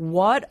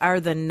 what are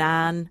the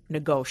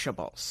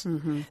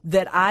non-negotiables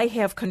that I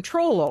have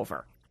control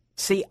over?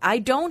 See, I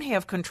don't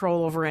have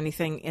control over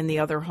anything in the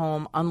other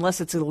home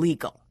unless it's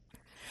illegal.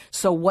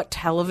 So what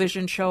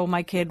television show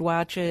my kid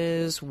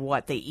watches,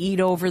 what they eat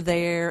over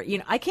there,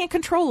 I can't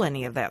control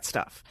any of that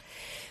stuff.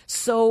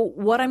 So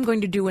what I'm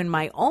going to do in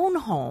my own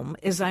home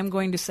is I'm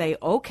going to say,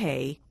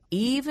 okay,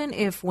 even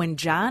if when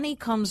Johnny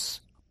comes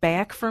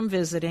back from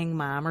visiting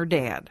mom or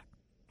dad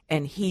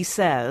and he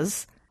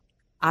says,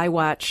 I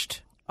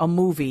watched a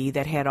movie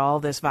that had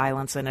all this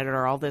violence in it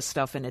or all this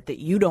stuff in it that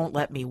you don't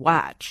let me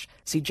watch.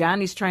 See,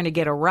 Johnny's trying to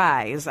get a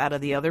rise out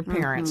of the other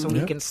parent so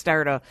he can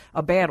start a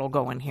battle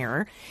going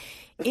here.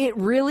 It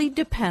really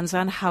depends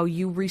on how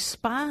you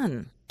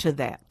respond to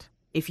that.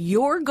 If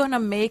you're going to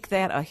make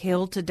that a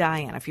hill to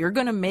die on, if you're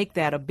going to make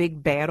that a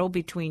big battle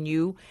between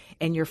you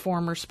and your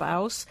former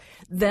spouse,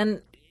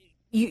 then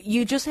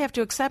you just have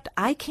to accept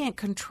I can't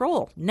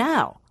control.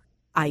 Now,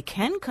 I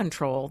can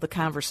control the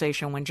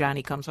conversation when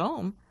Johnny comes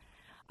home.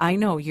 I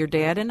know your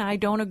dad and I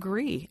don't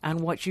agree on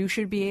what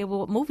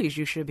movies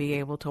you should be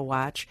able to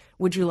watch.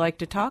 Would you like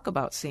to talk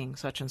about seeing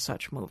such and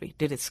such movie?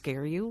 Did it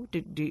scare you?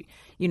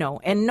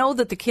 And know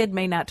that the kid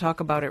may not talk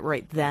about it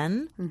right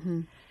then.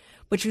 Mm-hmm.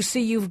 But you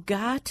see, you've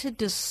got to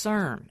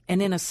discern.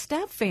 And in a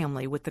step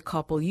family with the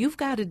couple, you've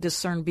got to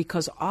discern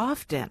because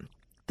often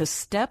the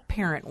step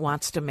parent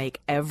wants to make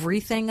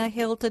everything a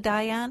hill to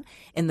die on,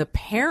 and the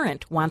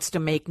parent wants to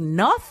make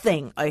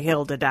nothing a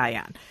hill to die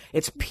on.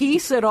 It's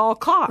peace at all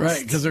costs.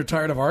 Right, because they're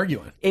tired of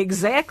arguing.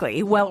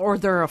 Exactly. Well, or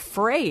they're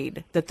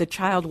afraid that the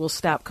child will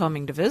stop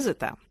coming to visit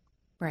them.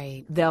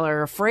 Right.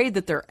 They're afraid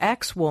that their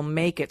ex will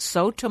make it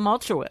so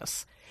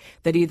tumultuous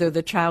that either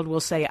the child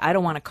will say, I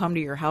don't want to come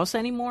to your house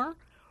anymore,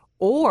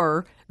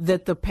 or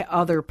that the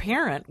other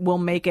parent will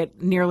make it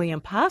nearly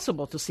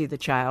impossible to see the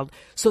child,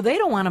 so they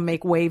don't want to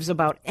make waves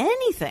about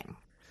anything.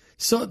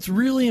 So it's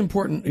really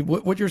important,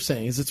 what you're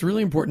saying is it's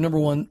really important, number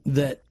one,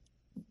 that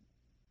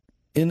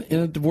in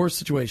a divorce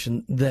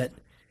situation, that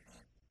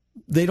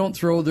they don't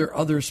throw their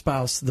other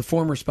spouse, the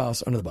former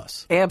spouse, under the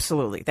bus.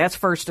 Absolutely. That's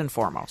first and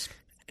foremost.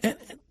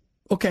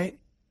 Okay,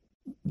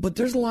 but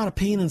there's a lot of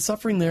pain and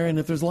suffering there, and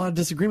if there's a lot of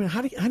disagreement,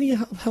 how do you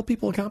help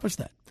people accomplish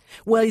that?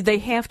 Well, they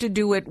have to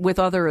do it with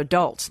other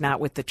adults, not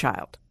with the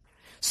child.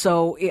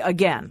 So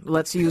again,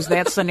 let's use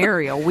that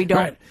scenario. We don't.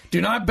 Right. Do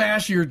not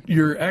bash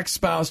your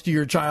ex-spouse to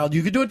your child.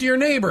 You could do it to your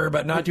neighbor,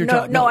 but not to your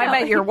child. No, I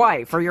meant your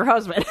wife or your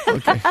husband.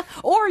 Okay.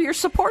 Or your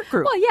support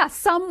group. Well, yeah,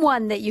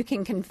 someone that you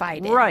can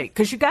confide in. Right,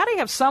 because you got to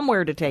have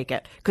somewhere to take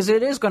it, because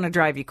it is going to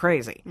drive you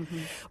crazy.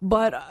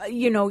 But,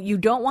 you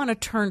don't want to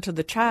turn to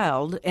the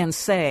child and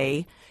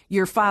say,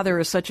 your father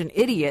is such an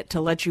idiot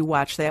to let you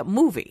watch that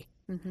movie,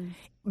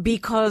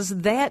 because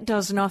that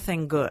does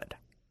nothing good.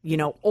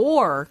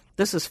 Or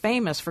this is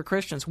famous for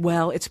Christians.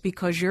 Well, it's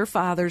because your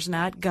father's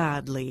not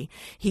godly.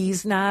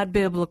 He's not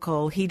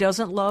biblical. He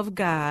doesn't love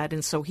God.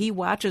 And so he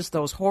watches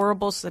those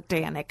horrible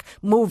satanic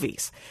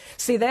movies.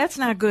 See, that's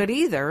not good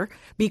either,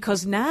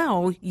 because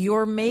now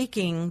you're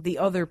making the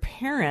other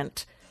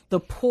parent the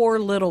poor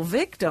little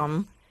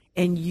victim,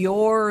 and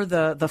you're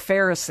the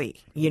Pharisee.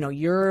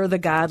 You're the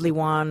godly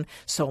one.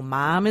 So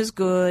mom is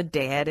good,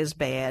 dad is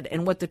bad.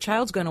 And what the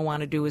child's going to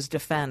want to do is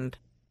defend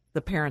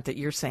the parent that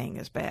you're saying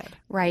is bad.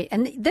 Right.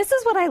 And this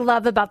is what I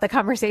love about the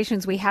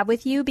conversations we have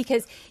with you,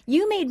 because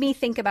you made me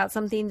think about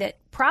something that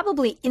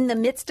probably in the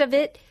midst of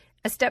it,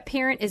 a step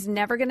parent is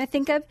never going to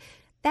think of.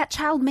 That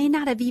child may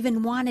not have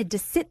even wanted to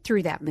sit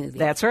through that movie.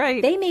 That's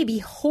right. They may be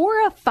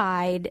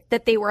horrified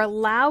that they were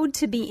allowed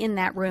to be in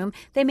that room.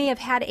 They may have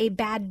had a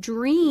bad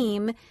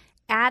dream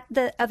at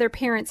the other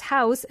parent's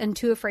house and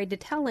too afraid to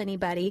tell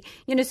anybody.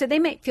 So they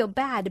might feel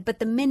bad. But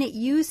the minute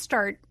you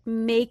start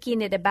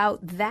making it about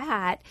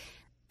that,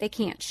 they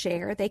can't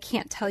share. They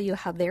can't tell you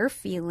how they're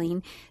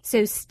feeling.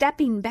 So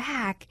stepping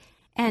back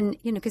and,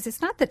 because it's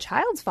not the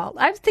child's fault.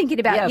 I was thinking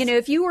about, Yes.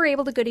 if you were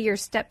able to go to your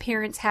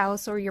step-parents'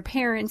 house or your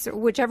parents or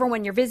whichever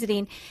one you're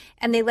visiting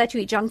and they let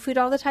you eat junk food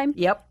all the time.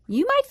 Yep.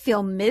 You might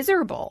feel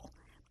miserable.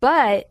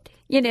 But,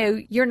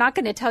 you're not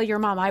going to tell your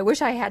mom, I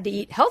wish I had to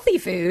eat healthy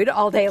food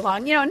all day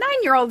long.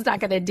 9-year-old's not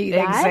going to do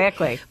that.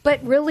 Exactly.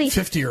 But really,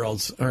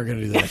 50-year-olds aren't going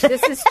to do that.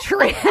 this is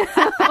true.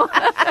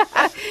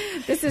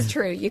 This is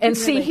true. You can And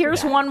see, relate to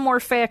here's that. one more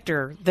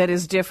factor that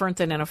is different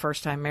than in a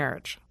first-time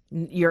marriage.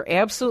 You're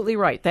absolutely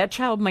right. That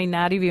child may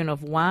not even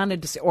have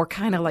wanted to see, or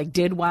kind of like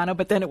did want to,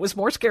 but then it was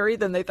more scary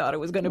than they thought it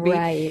was going to be.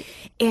 Right.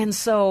 And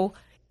so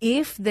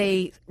if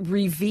they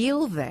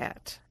reveal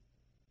that,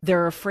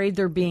 they're afraid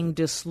they're being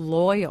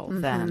disloyal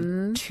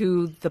then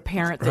to the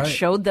parent that Right.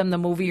 showed them the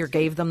movie or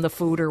gave them the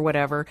food or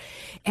whatever.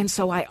 And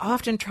so I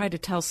often try to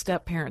tell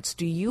step-parents,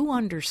 do you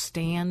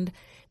understand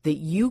that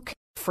you can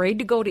be afraid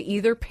to go to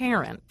either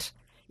parent,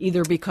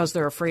 either because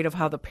they're afraid of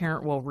how the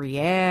parent will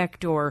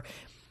react, or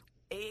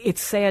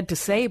it's sad to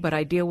say, but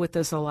I deal with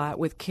this a lot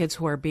with kids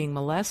who are being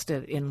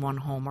molested in one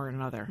home or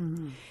another.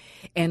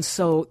 And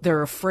so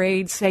they're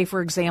afraid, say,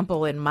 for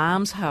example, in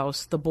mom's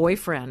house, the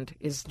boyfriend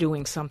is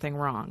doing something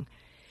wrong.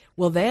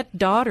 Well, that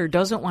daughter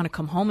doesn't want to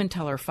come home and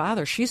tell her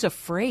father. She's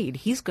afraid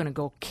he's going to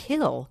go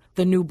kill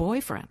the new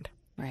boyfriend.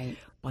 Right.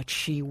 But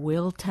she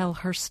will tell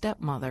her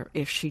stepmother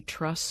if she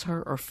trusts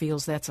her or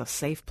feels that's a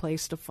safe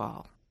place to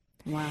fall.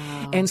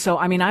 Wow. And so,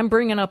 I'm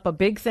bringing up a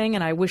big thing,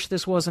 and I wish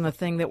this wasn't a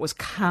thing that was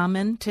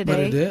common today. But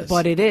it is.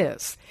 But it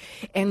is.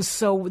 And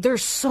so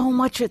there's so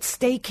much at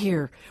stake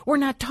here. We're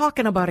not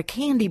talking about a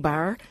candy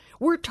bar.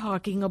 We're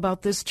talking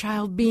about this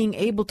child being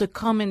able to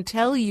come and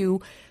tell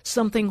you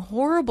something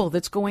horrible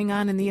that's going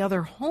on in the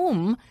other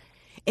home.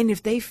 And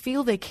if they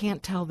feel they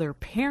can't tell their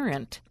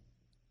parent,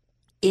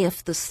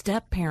 if the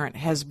step-parent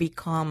has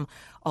become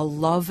a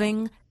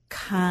loving,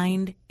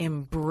 kind,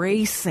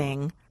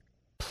 embracing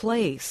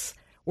place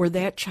where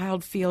that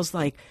child feels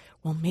like,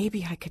 well,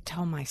 maybe I could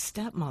tell my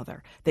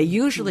stepmother. They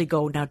usually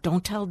go, now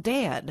don't tell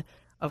dad.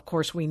 Of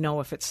course, we know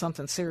if it's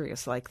something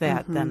serious like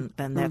that, then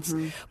that's,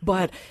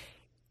 but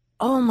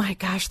oh my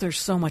gosh, there's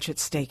so much at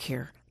stake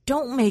here.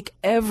 Don't make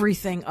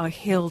everything a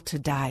hill to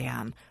die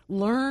on.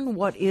 Learn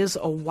what is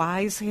a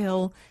wise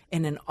hill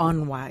and an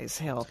unwise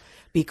hill,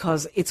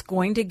 because it's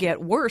going to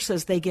get worse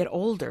as they get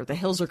older. The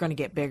hills are going to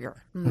get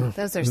bigger.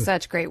 Those are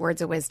such great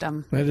words of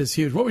wisdom. That is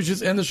huge. Well, we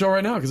just end the show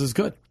right now because it's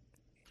good.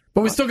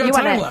 But we still got You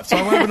time wanna- left. So I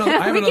have another, I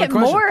have We another get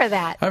question. more of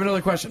that. I have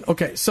another question.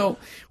 Okay, so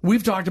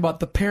we've talked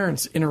about the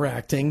parents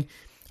interacting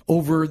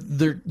over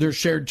their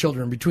shared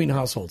children between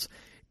households.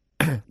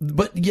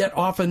 But yet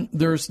often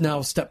there's now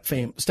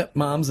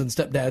stepmoms and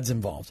stepdads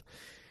involved.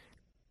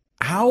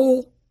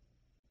 How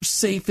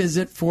safe is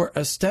it for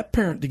a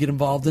step-parent to get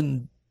involved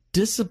in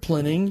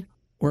disciplining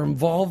or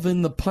involved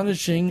in the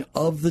punishing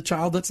of the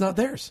child that's not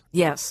theirs?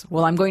 Yes.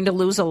 Well, I'm going to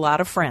lose a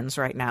lot of friends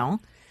right now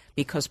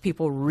because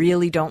people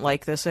really don't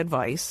like this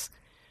advice.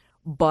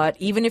 But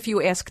even if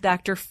you ask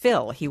Dr.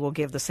 Phil, he will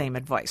give the same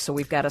advice. So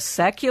we've got a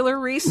secular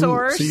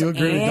resource. so you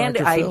agree with and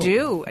Dr. I Phil?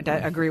 do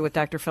agree with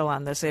Dr. Phil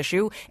on this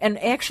issue. And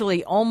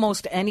actually,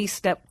 almost any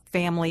step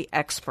family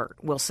expert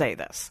will say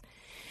this.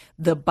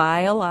 The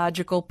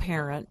biological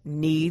parent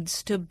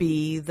needs to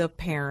be the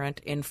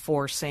parent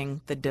enforcing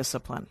the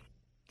discipline.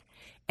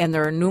 And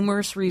there are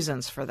numerous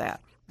reasons for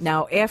that.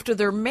 Now, after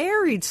they're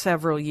married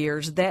several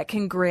years, that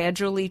can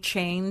gradually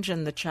change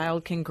and the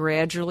child can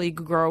gradually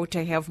grow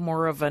to have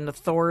more of an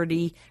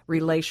authority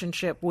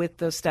relationship with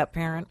the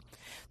step-parent.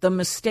 The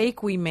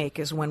mistake we make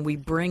is when we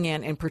bring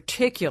in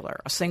particular,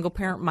 a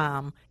single-parent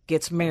mom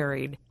gets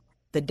married,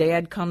 the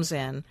dad comes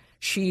in,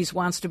 she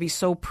wants to be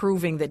so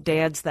proving that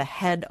dad's the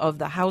head of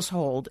the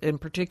household, in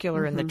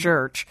particular in the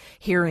church,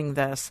 hearing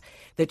this,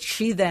 that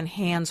she then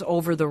hands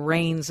over the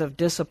reins of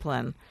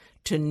discipline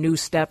to new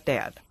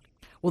stepdad.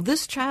 Well,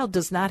 this child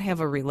does not have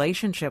a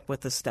relationship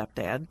with the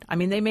stepdad. I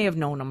mean, they may have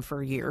known him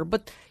for a year,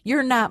 but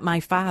you're not my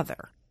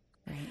father.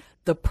 Right.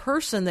 The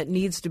person that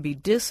needs to be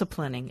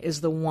disciplining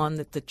is the one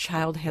that the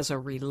child has a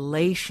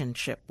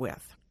relationship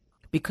with.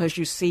 Because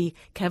you see,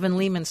 Kevin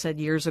Leman said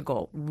years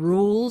ago,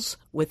 rules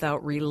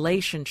without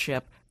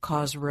relationship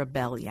cause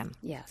rebellion.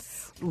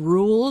 Yes.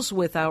 Rules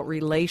without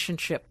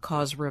relationship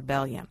cause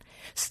rebellion.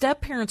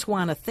 Step-parents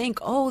want to think,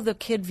 oh, the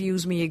kid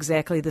views me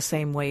exactly the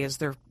same way as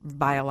their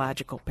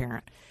biological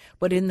parent.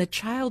 But in the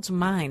child's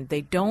mind,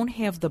 they don't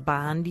have the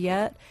bond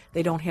yet.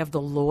 They don't have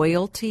the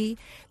loyalty.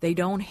 They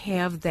don't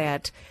have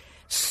that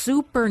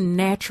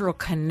supernatural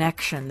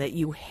connection that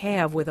you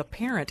have with a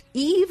parent,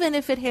 even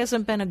if it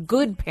hasn't been a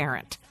good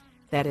parent.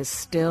 That is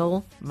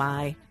still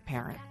my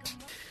parent.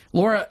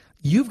 Laura,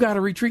 you've got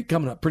a retreat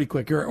coming up pretty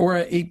quick, it's a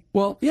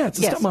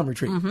stepmom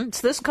retreat. Mm-hmm.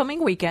 It's this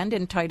coming weekend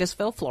in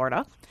Titusville,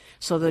 Florida.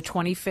 So the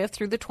 25th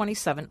through the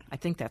 27th, I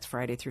think that's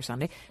Friday through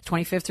Sunday,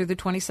 25th through the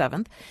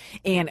 27th.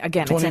 And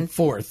again,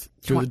 24th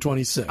through the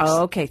 26th.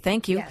 Oh, okay,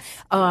 thank you. Yes.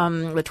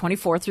 The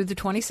 24th through the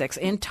 26th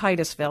in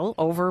Titusville,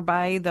 over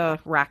by the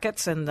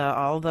Rockets and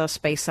all the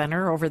Space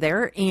Center over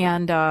there.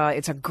 And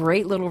it's a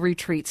great little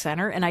retreat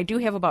center. And I do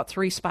have about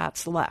 3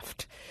 spots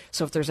left.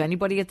 So if there's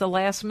anybody at the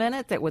last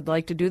minute that would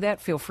like to do that,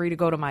 feel free to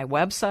go to my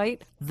website,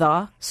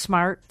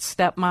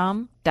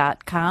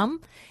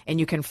 thesmartstepmom.com. And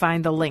you can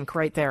find the link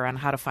right there on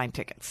how to find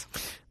tickets.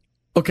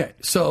 Okay,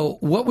 so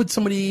what would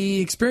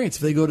somebody experience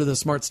if they go to the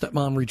Smart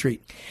Stepmom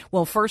retreat?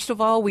 Well, first of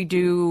all, we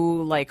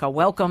do like a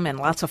welcome and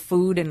lots of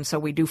food, and so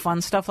we do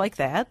fun stuff like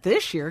that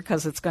this year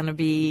because it's going to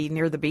be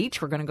near the beach.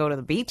 We're going to go to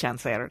the beach on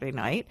Saturday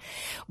night.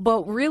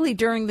 But really,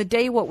 during the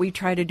day, what we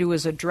try to do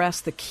is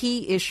address the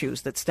key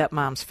issues that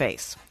stepmoms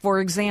face. For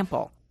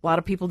example, a lot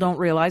of people don't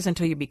realize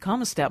until you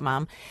become a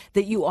stepmom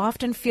that you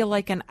often feel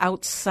like an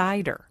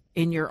outsider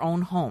in your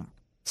own home.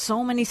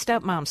 So many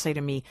stepmoms say to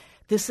me,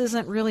 this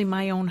isn't really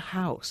my own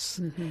house.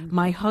 Mm-hmm.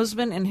 My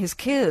husband and his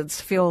kids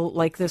feel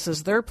like this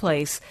is their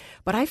place,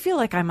 but I feel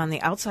like I'm on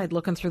the outside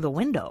looking through the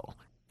window.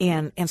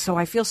 And so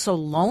I feel so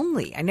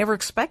lonely. I never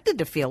expected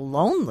to feel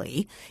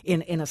lonely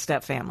in a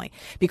step family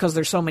because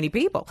there's so many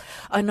people.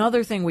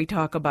 Another thing we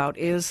talk about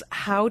is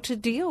how to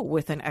deal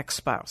with an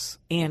ex-spouse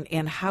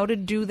and how to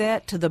do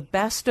that to the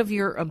best of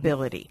your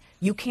ability.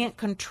 You can't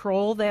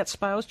control that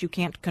spouse. You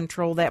can't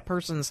control that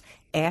person's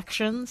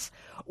actions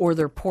or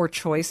their poor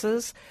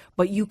choices,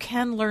 but you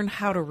can learn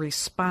how to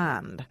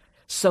respond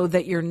so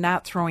that you're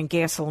not throwing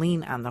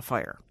gasoline on the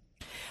fire.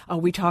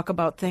 We talk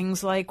about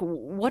things like,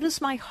 what is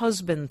my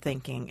husband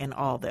thinking in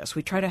all this?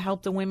 We try to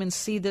help the women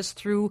see this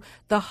through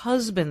the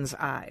husband's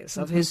eyes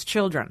of his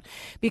children.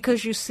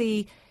 Because you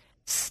see,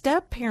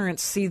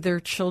 step-parents see their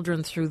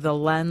children through the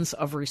lens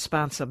of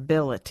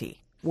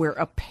responsibility, where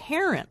a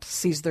parent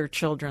sees their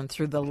children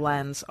through the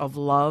lens of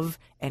love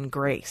and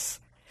grace.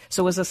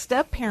 So as a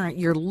step-parent,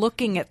 you're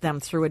looking at them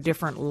through a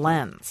different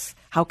lens.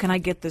 How can I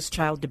get this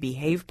child to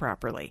behave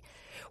properly?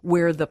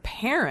 Where the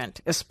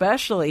parent,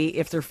 especially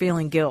if they're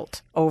feeling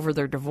guilt over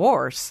their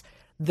divorce,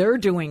 they're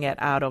doing it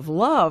out of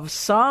love,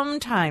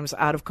 sometimes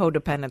out of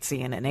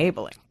codependency and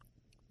enabling.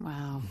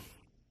 Wow.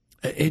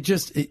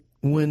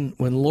 When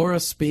Laura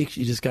speaks,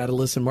 you just got to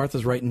listen.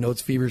 Martha's writing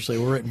notes feverishly.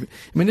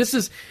 This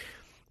is...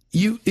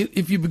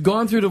 If you've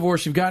gone through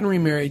divorce, you've gotten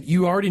remarried,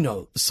 you already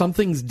know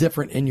something's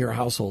different in your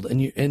household,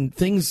 and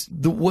things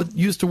what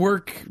used to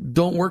work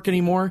don't work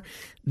anymore.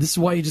 This is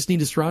why you just need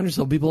to surround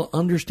yourself with people who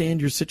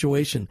understand your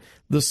situation.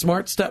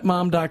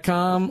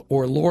 TheSmartStepmom.com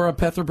or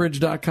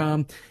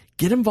LauraPetherbridge.com.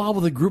 Get involved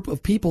with a group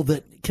of people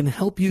that can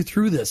help you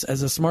through this.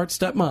 As a smart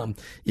stepmom,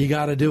 you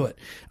got to do it.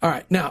 All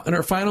right, now in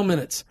our final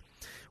minutes,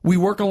 we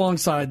work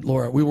alongside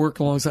Laura. We work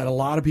alongside a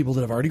lot of people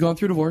that have already gone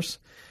through divorce.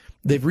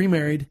 They've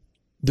remarried.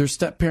 They're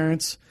step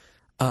parents.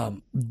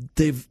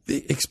 They've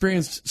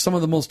experienced some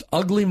of the most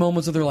ugly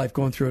moments of their life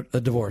going through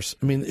a divorce.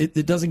 I mean,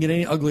 it doesn't get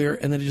any uglier,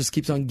 and then it just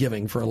keeps on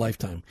giving for a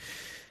lifetime.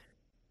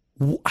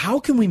 How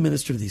can we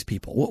minister to these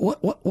people?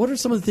 What are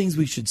some of the things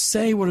we should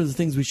say? What are the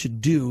things we should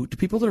do to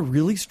people that are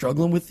really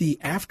struggling with the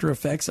after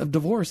effects of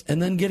divorce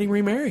and then getting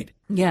remarried?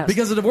 Yes.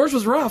 Because the divorce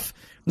was rough.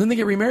 And then they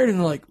get remarried and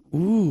they're like,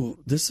 ooh,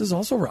 this is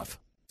also rough.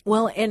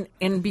 Well, and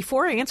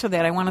before I answer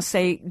that, I want to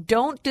say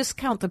don't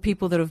discount the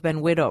people that have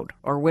been widowed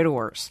or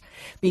widowers,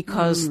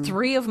 because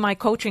 3 of my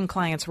coaching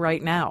clients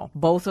right now,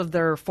 both of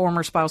their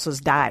former spouses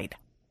died.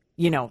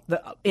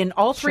 In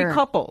all three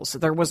couples,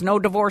 there was no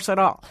divorce at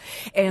all.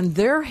 And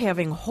they're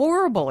having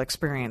horrible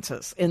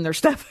experiences in their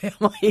step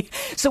family.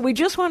 So we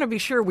just want to be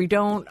sure we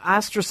don't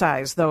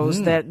ostracize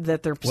those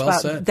that their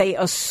spouse, they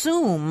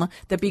assume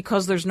that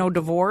because there's no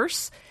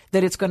divorce,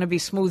 that it's going to be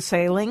smooth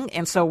sailing.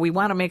 And so we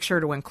want to make sure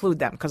to include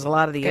them because a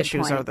lot of the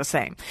issues are the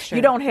same. Sure.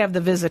 You don't have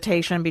the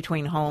visitation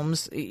between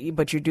homes,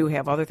 but you do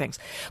have other things.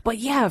 But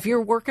yeah, if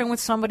you're working with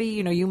somebody,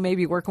 you may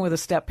be working with a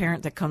step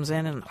parent that comes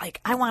in and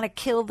like, I want to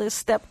kill this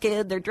step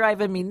kid. They're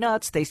driving me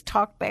nuts. They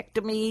talk back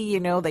to me.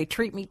 They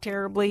treat me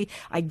terribly.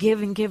 I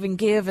give and give and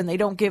give and they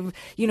don't give,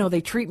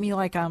 they treat me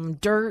like I'm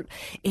dirt.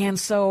 And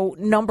so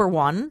number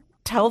one,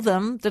 tell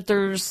them that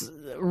there's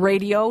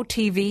radio,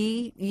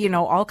 TV,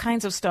 all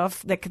kinds of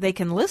stuff that they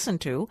can listen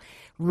to,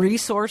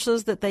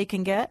 resources that they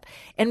can get,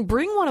 and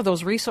bring one of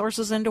those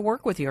resources in to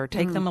work with you or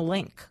take them a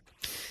link.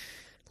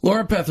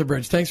 Laura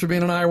Petherbridge, thanks for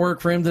being on I Work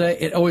for Him today.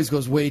 It always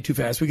goes way too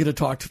fast. We get to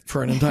talk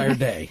for an entire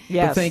day.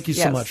 Yes, but thank you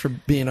so much for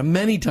being a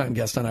many-time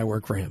guest on I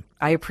Work for Him.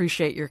 I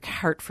appreciate your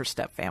heart for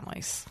step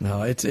families.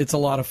 No, it's a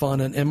lot of fun.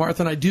 And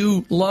Martha and I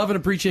do love and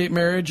appreciate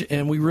marriage,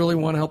 and we really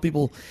want to help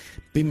people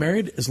be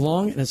married as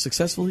long and as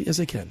successfully as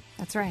they can.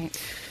 That's right.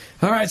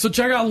 All right, so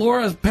check out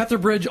Laura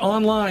Petherbridge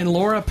online,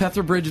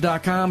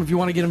 laurapetherbridge.com, if you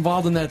want to get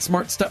involved in that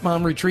Smart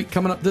Stepmom Retreat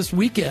coming up this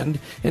weekend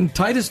in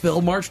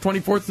Titusville, March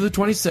 24th through the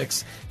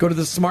 26th. Go to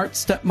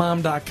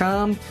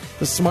thesmartstepmom.com,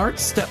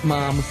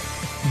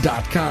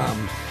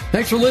 thesmartstepmom.com.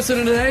 Thanks for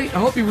listening today. I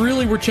hope you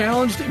really were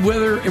challenged,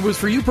 whether it was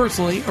for you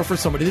personally or for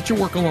somebody that you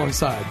work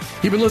alongside.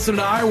 You've been listening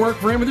to I Work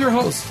for Him with your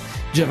hosts,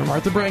 Jim and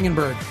Martha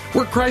Brangenberg.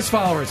 We're Christ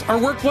followers. Our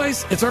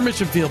workplace, it's our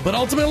mission field, but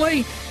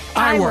ultimately,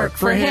 I work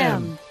for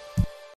Him.